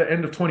by the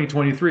end of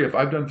 2023, if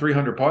I've done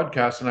 300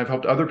 podcasts and I've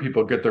helped other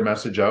people get their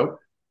message out,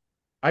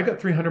 I got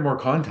 300 more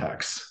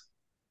contacts.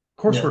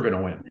 Of course we're going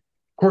to win.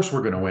 Of course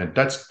we're going to win.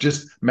 That's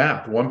just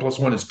math. 1 +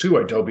 1 is 2.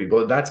 I tell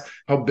people that's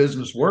how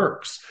business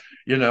works,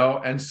 you know?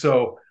 And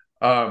so,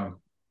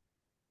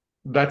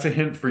 that's a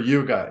hint for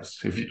you guys.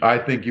 I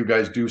think you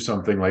guys do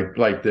something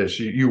like this,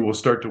 you will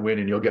start to win,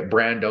 and you'll get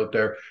brand out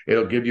there.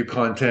 It'll give you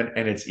content,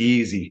 and it's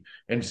easy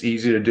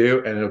to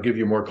do, and it'll give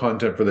you more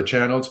content for the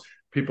channels.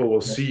 People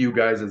will see you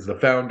guys as the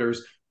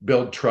founders,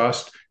 build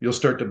trust. You'll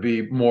start to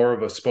be more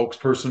of a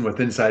spokesperson with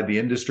inside the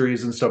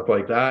industries and stuff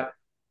like that.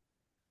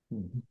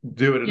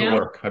 Do it, it'll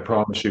work. I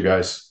promise you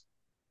guys.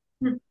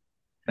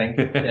 Thank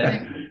you.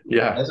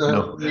 Yeah.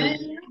 No.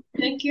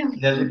 Thank you.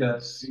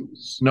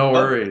 No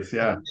worries.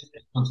 Yeah.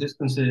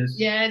 Consistency is,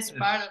 it's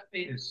part of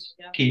it. Is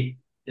key.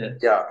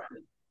 Yeah.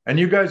 And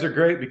you guys are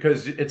great,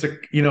 because it's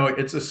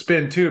a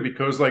spin too,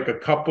 because like a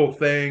couple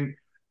thing,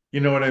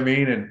 you know what I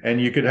mean?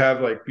 And you could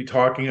have like be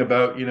talking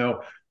about, you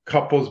know,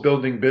 couples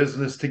building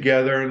business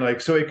together, and like,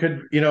 so it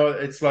could, you know,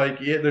 it's like,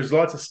 there's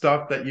lots of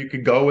stuff that you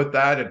could go with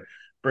that, and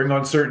bring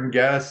on certain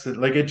guests. And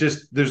like,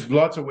 there's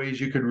lots of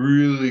ways you could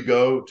really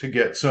go to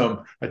get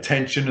some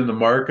attention in the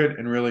market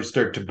and really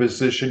start to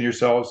position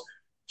yourselves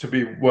to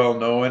be well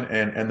known,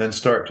 and then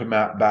start to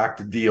map back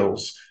to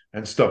deals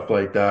and stuff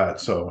like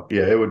that. So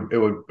yeah, it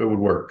would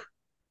work.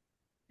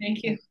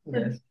 Thank you.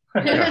 Yes.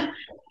 Yeah.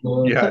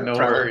 Yeah, no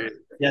worries.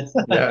 Yes.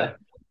 Yeah.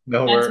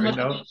 No worries.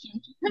 No.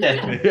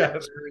 Yeah,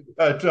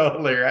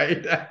 totally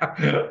right.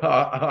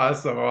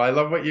 Awesome. Well, I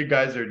love what you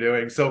guys are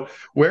doing. So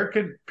where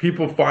can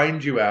people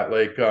find you at?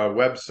 Like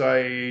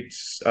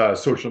websites,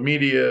 social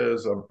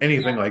medias,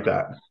 anything like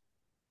that?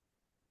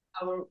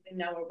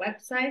 In our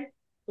website,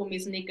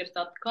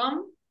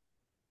 kumisneakers.com,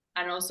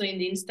 and also in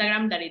the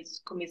Instagram, that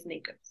it's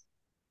kumisneakers.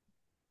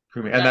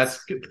 And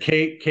that's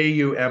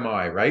Kumi,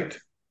 right?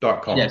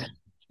 .com. Yes.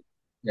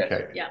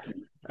 Okay. Yeah.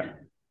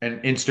 And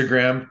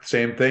Instagram,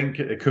 same thing,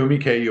 Kumi,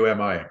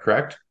 Kumi,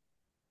 correct?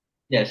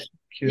 Yes,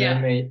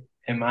 Kumi,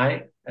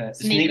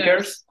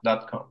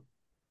 sneakers.com.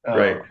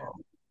 Right.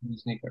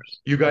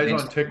 Sneakers. You guys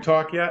on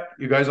TikTok yet?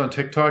 We are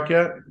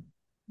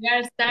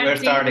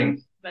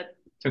starting. But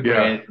to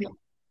create.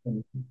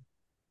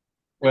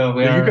 Well,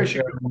 we are on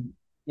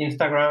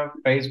Instagram,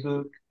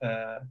 Facebook.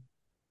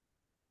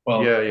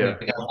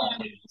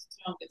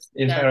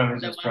 Instagram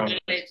is the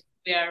strongest.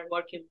 We are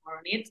working more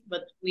on it,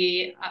 but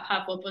we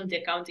have opened the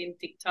account in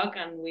TikTok,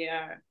 and we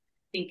are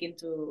thinking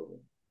to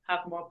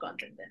have more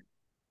content there.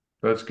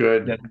 That's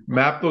good. Yeah.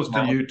 Map those to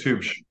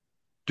YouTube.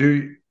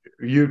 Do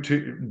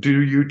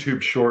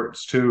YouTube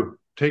Shorts too.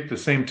 Take the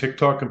same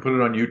TikTok and put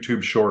it on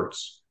YouTube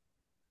Shorts.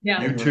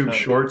 Yeah. YouTube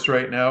Shorts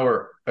right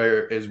now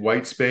is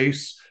white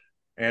space,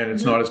 and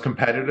it's not as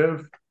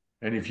competitive.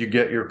 And if you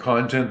get your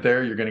content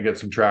there, you're going to get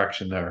some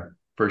traction there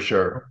for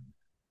sure.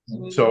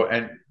 So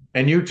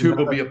and YouTube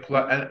will be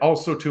and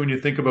also too, when you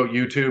think about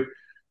YouTube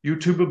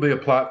will be a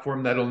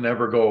platform that'll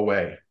never go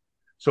away.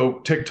 So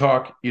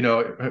TikTok, you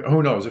know,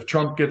 who knows if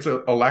Trump gets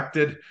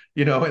elected,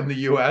 you know, in the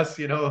US,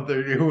 you know,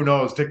 who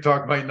knows,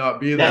 TikTok might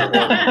not be there,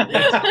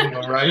 you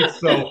know, right?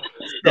 So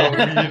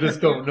you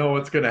just don't know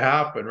what's going to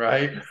happen,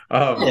 right?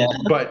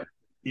 But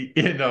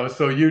you know,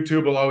 so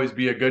YouTube will always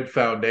be a good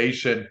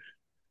foundation.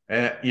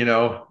 And you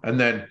know, and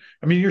then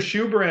I mean, your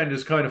shoe brand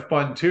is kind of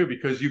fun too,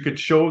 because you could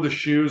show the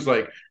shoes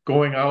like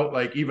going out,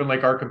 like even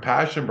like our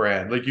compassion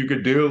brand, like you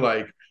could do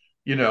like,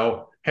 you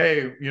know,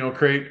 hey, you know,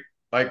 create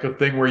like a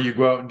thing where you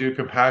go out and do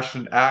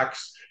compassion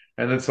acts,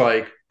 and it's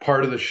like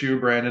part of the shoe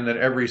brand, and then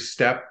every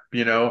step,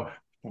 you know,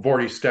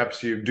 40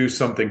 steps you do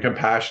something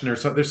compassionate or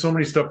something. There's so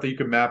many stuff that you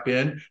can map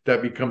in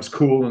that becomes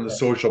cool in the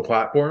social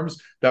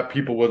platforms that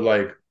people would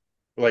like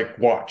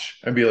watch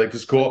and be like,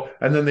 this is cool,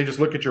 and then they just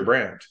look at your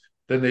brand.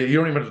 Then you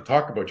don't even have to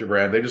talk about your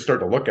brand. They just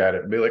start to look at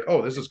it and be like,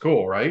 oh, this is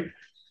cool, right?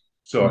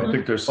 So I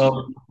think there's...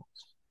 Well,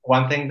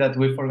 one thing that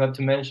we forgot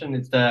to mention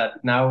is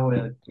that now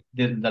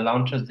the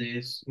launch of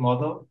this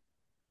model,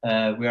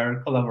 we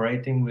are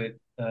collaborating with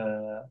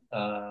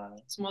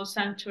small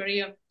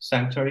sanctuary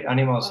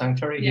animal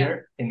sanctuary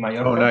here in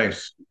Mallorca. Oh,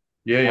 nice.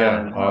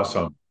 Yeah. And,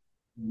 awesome.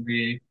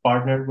 We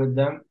partnered with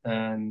them,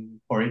 and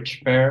for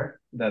each pair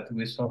that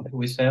we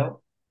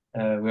sell,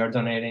 we are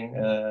donating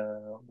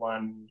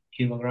 1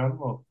 kilogram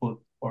of food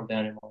for the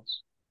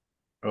animals.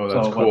 Oh,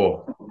 that's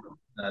cool.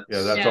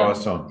 That's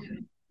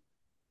awesome.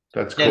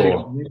 That's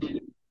cool.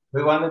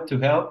 We wanted to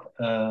help,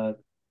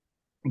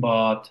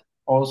 but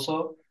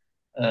also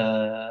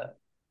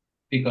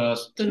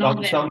because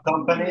some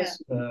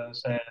companies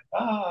said,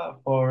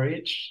 for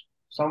each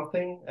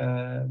something,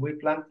 we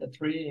plant a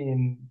tree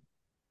in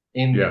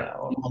India,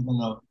 or I don't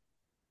know.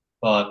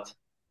 But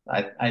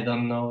I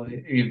don't know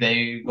if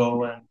they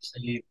go and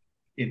see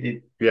if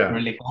it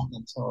really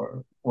happens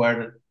or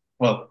where.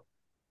 Well,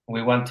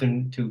 we want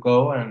to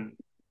go and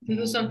to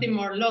do something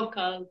more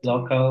local,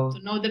 to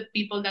know the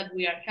people that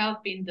we are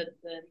helping,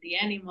 the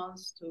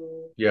animals,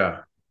 to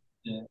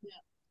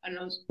and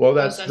also, well,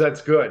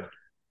 that's good.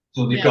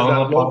 So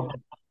become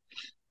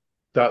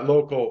that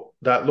local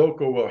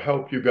will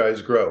help you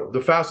guys grow.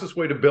 The fastest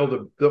way to build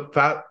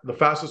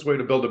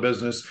a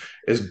business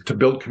is to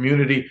build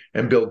community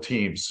and build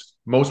teams.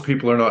 Most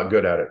people are not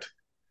good at it.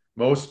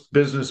 Most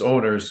business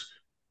owners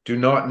do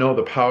not know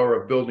the power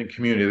of building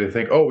community. They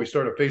think, oh, we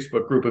start a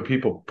Facebook group of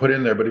people put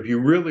in there. But if you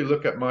really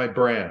look at my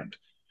brand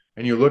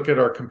and you look at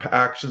our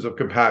actions of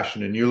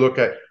compassion and you look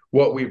at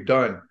what we've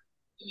done,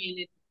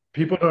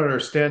 people don't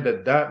understand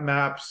that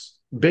maps.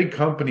 Big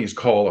companies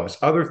call us.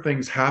 Other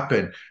things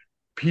happen.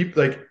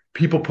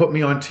 People put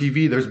me on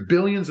TV. There's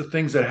billions of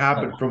things that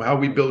happen from how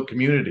we build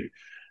community.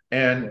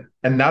 And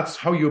that's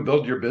how you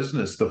build your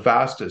business the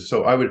fastest.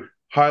 So I would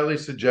highly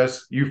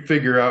suggest you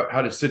figure out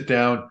how to sit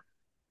down,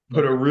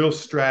 put a real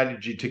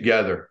strategy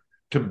together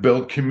to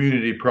build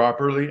community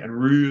properly and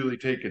really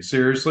take it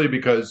seriously,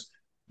 because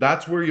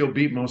that's where you'll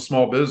beat most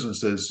small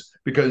businesses,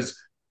 because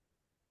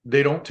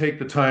they don't take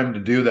the time to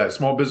do that.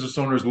 Small business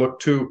owners look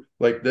too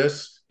like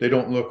this. They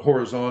don't look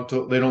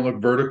horizontal. They don't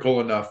look vertical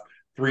enough.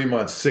 3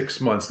 months, 6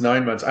 months,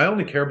 9 months. I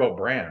only care about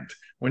brand.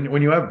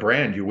 When you have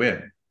brand, you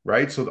win,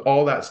 right? So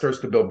all that starts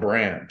to build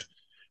brand,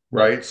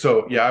 right?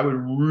 So yeah, I would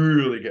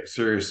really get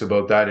serious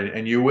about that,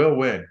 and you will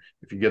win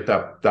if you get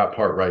that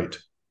part right.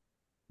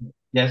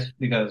 Yes,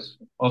 because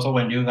also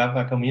when you have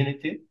a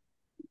community,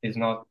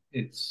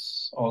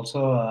 it's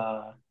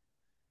also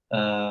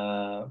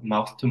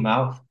mouth to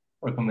mouth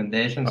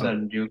recommendations,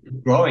 and you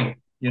keep growing.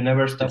 You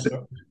never stop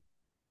growing.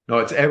 No,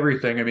 it's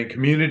everything. I mean,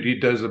 community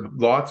does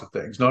lots of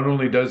things. Not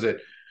only does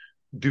it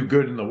do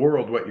good in the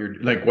world,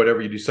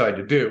 whatever you decide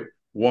to do.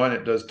 One,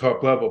 it does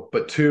top level,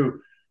 but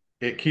two,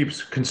 it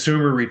keeps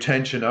consumer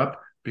retention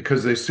up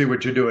because they see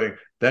what you're doing.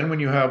 Then when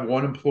you have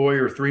 1 employee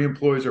or 3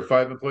 employees or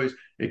 5 employees,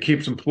 it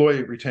keeps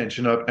employee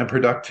retention up and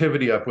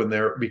productivity up when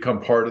they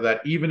become part of that,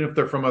 even if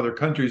they're from other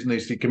countries and they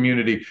see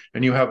community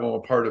and you have them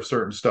a part of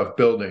certain stuff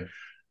building.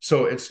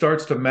 So it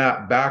starts to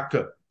map back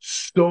to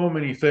so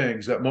many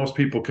things that most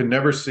people can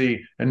never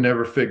see and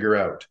never figure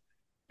out.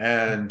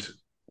 And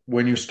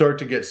when you start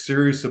to get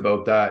serious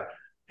about that,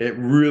 it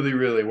really,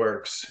 really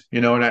works.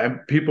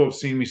 And people have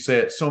seen me say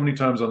it so many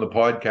times on the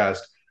podcast.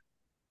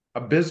 A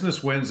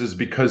business wins is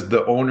because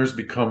the owners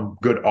become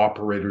good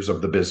operators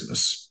of the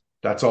business.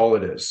 That's all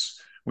it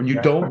is. When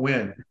you don't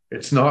win,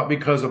 it's not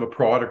because of a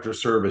product or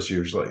service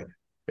usually.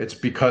 It's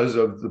because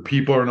of the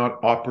people are not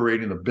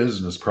operating the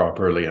business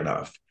properly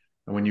enough.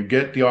 And when you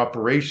get the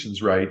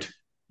operations right,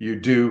 you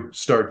do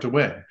start to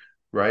win,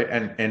 right?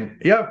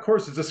 And yeah, of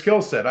course, it's a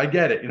skill set. I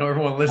get it.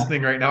 Everyone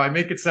listening right now, I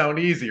make it sound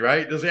easy,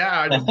 right? I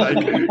just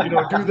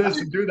do this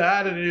and do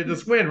that, and you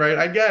just win, right?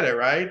 I get it,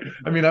 right?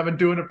 I mean, I've been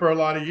doing it for a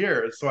lot of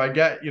years, so I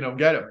get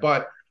it.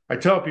 But I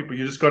tell people,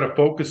 you just got to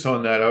focus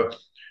on that.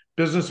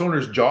 Business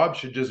owner's job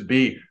should just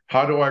be,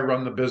 how do I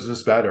run the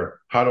business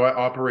better? How do I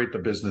operate the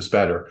business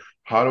better?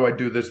 How do I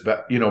do this,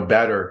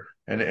 better?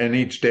 And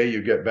each day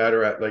you get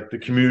better at the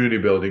community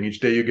building. Each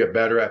day you get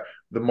better at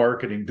the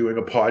marketing, doing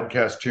a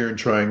podcast here and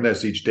trying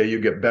this. Each day you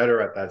get better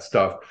at that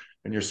stuff,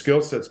 and your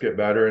skill sets get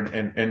better.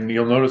 And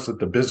you'll notice that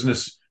the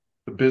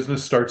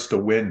business starts to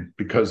win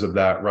because of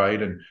that,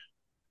 right? And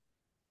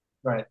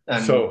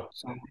so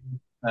something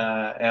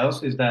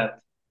else is that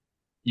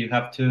you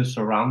have to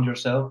surround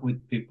yourself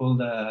with people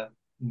that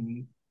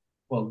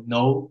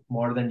know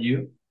more than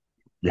you,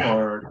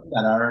 or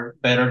that are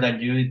better than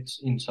you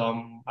in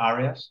some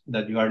areas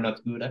that you are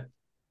not good at.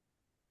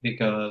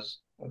 Because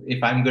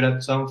if I'm good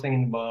at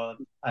something, but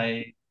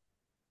I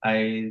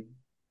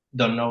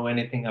don't know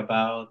anything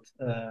about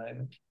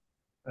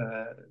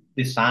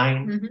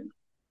design,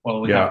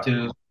 well, we have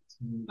to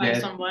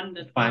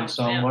find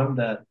someone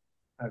that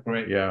a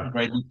great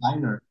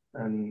designer.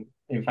 And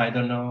if I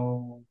don't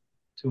know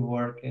to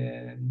work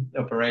in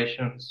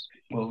operations,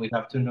 well, we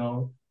have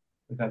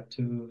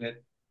to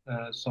get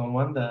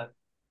someone that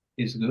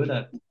is good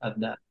at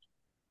that.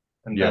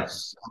 And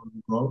that's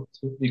growth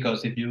too,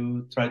 because if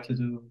you try to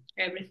do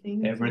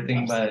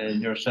everything by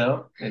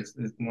yourself, it's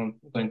not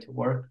going to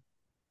work.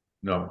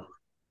 No,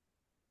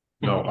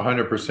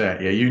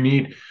 100%. Yeah, you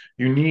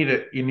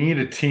need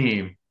a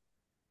team.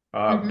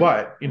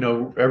 But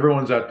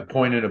everyone's at the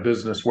point in a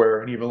business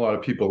where, and even a lot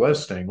of people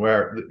listening,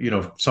 where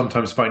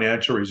sometimes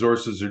financial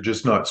resources are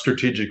just not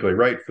strategically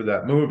right for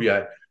that move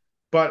yet.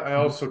 But I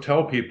also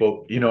tell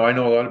people, I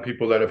know a lot of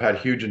people that have had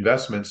huge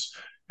investments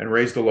and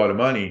raised a lot of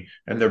money,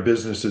 and their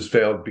businesses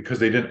failed because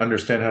they didn't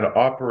understand how to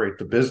operate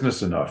the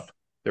business enough.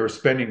 They were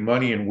spending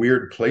money in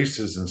weird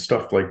places and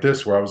stuff like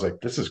this, where I was like,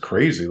 this is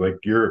crazy. Like,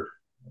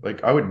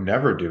 I would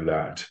never do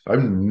that. I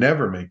would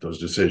never make those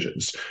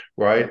decisions.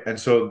 Right. And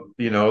so,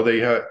 they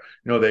had,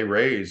 they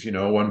raise,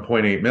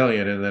 1.8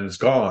 million, and then it's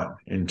gone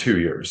in 2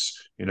 years,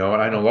 and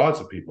I know lots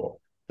of people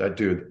that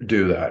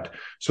do that.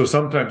 So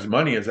sometimes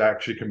money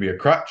can be a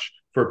crutch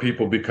for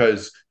people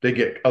because they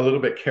get a little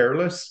bit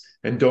careless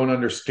and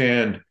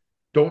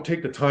don't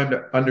take the time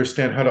to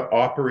understand how to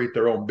operate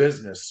their own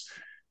business.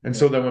 And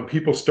so then when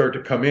people start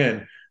to come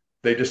in,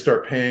 they just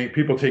start paying.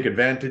 People take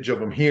advantage of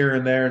them here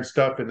and there and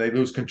stuff, and they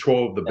lose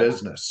control of the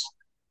business.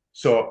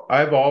 So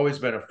I've always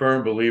been a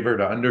firm believer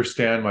to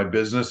understand my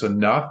business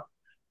enough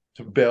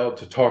to be able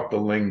to talk the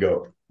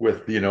lingo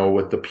with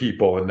the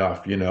people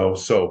enough,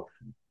 so,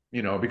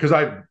 because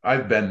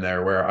I've been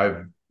there where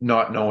I've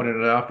not known it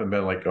enough and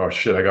been like, oh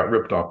shit, I got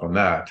ripped off on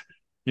that.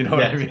 You know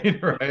what I mean?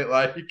 Right?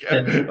 Like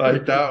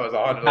that was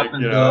on,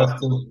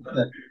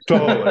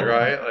 totally,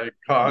 right? Like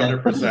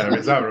 100%. I mean,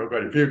 it's happened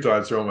quite a few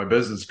times throughout my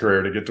business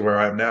career to get to where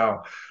I am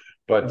now.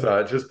 But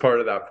it's just part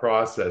of that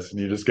process,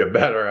 and you just get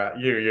better at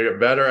you get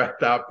better at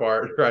that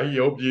part, right?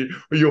 You hope you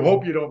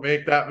don't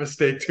make that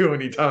mistake too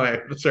many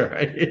times,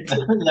 right?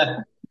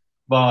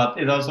 But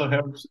it also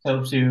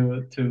helps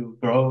you to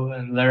grow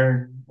and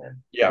learn. And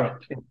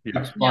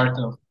it's part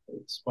of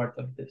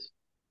this.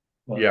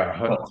 But,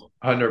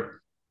 100.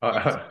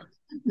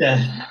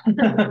 Yeah.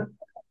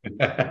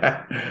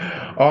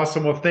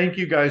 Awesome. Well, thank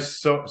you guys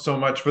so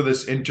much for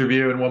this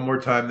interview. And one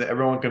more time, that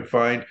everyone can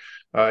find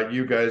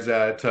you guys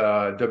at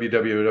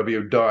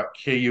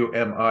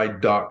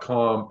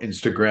www.kumi.com,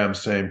 Instagram,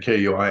 same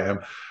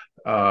KUIM.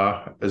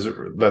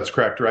 That's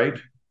correct, right?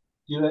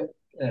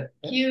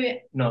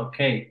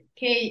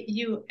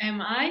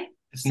 KUMI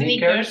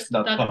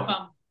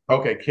sneakers.com.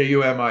 Okay,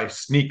 KUMI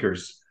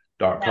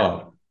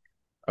sneakers.com.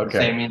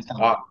 Okay.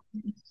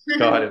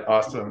 Got it.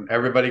 Awesome.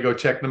 Everybody go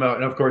check them out.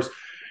 And of course,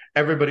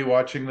 everybody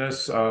watching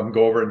this,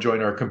 go over and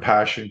join our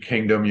Compassion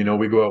Kingdom.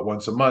 We go out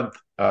once a month,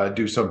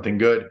 do something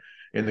good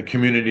in the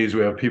communities.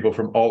 We have people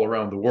from all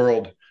around the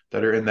world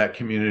that are in that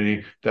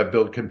community that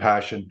build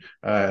compassion.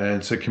 And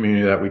it's a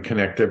community that we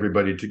connect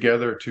everybody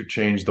together to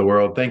change the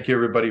world. Thank you,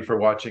 everybody, for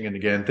watching. And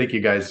again, thank you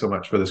guys so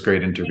much for this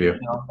great interview.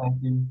 Thank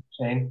you,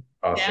 Shane.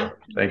 Awesome.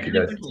 Thank you,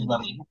 guys.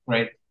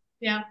 Great.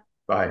 Yeah.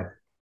 Bye.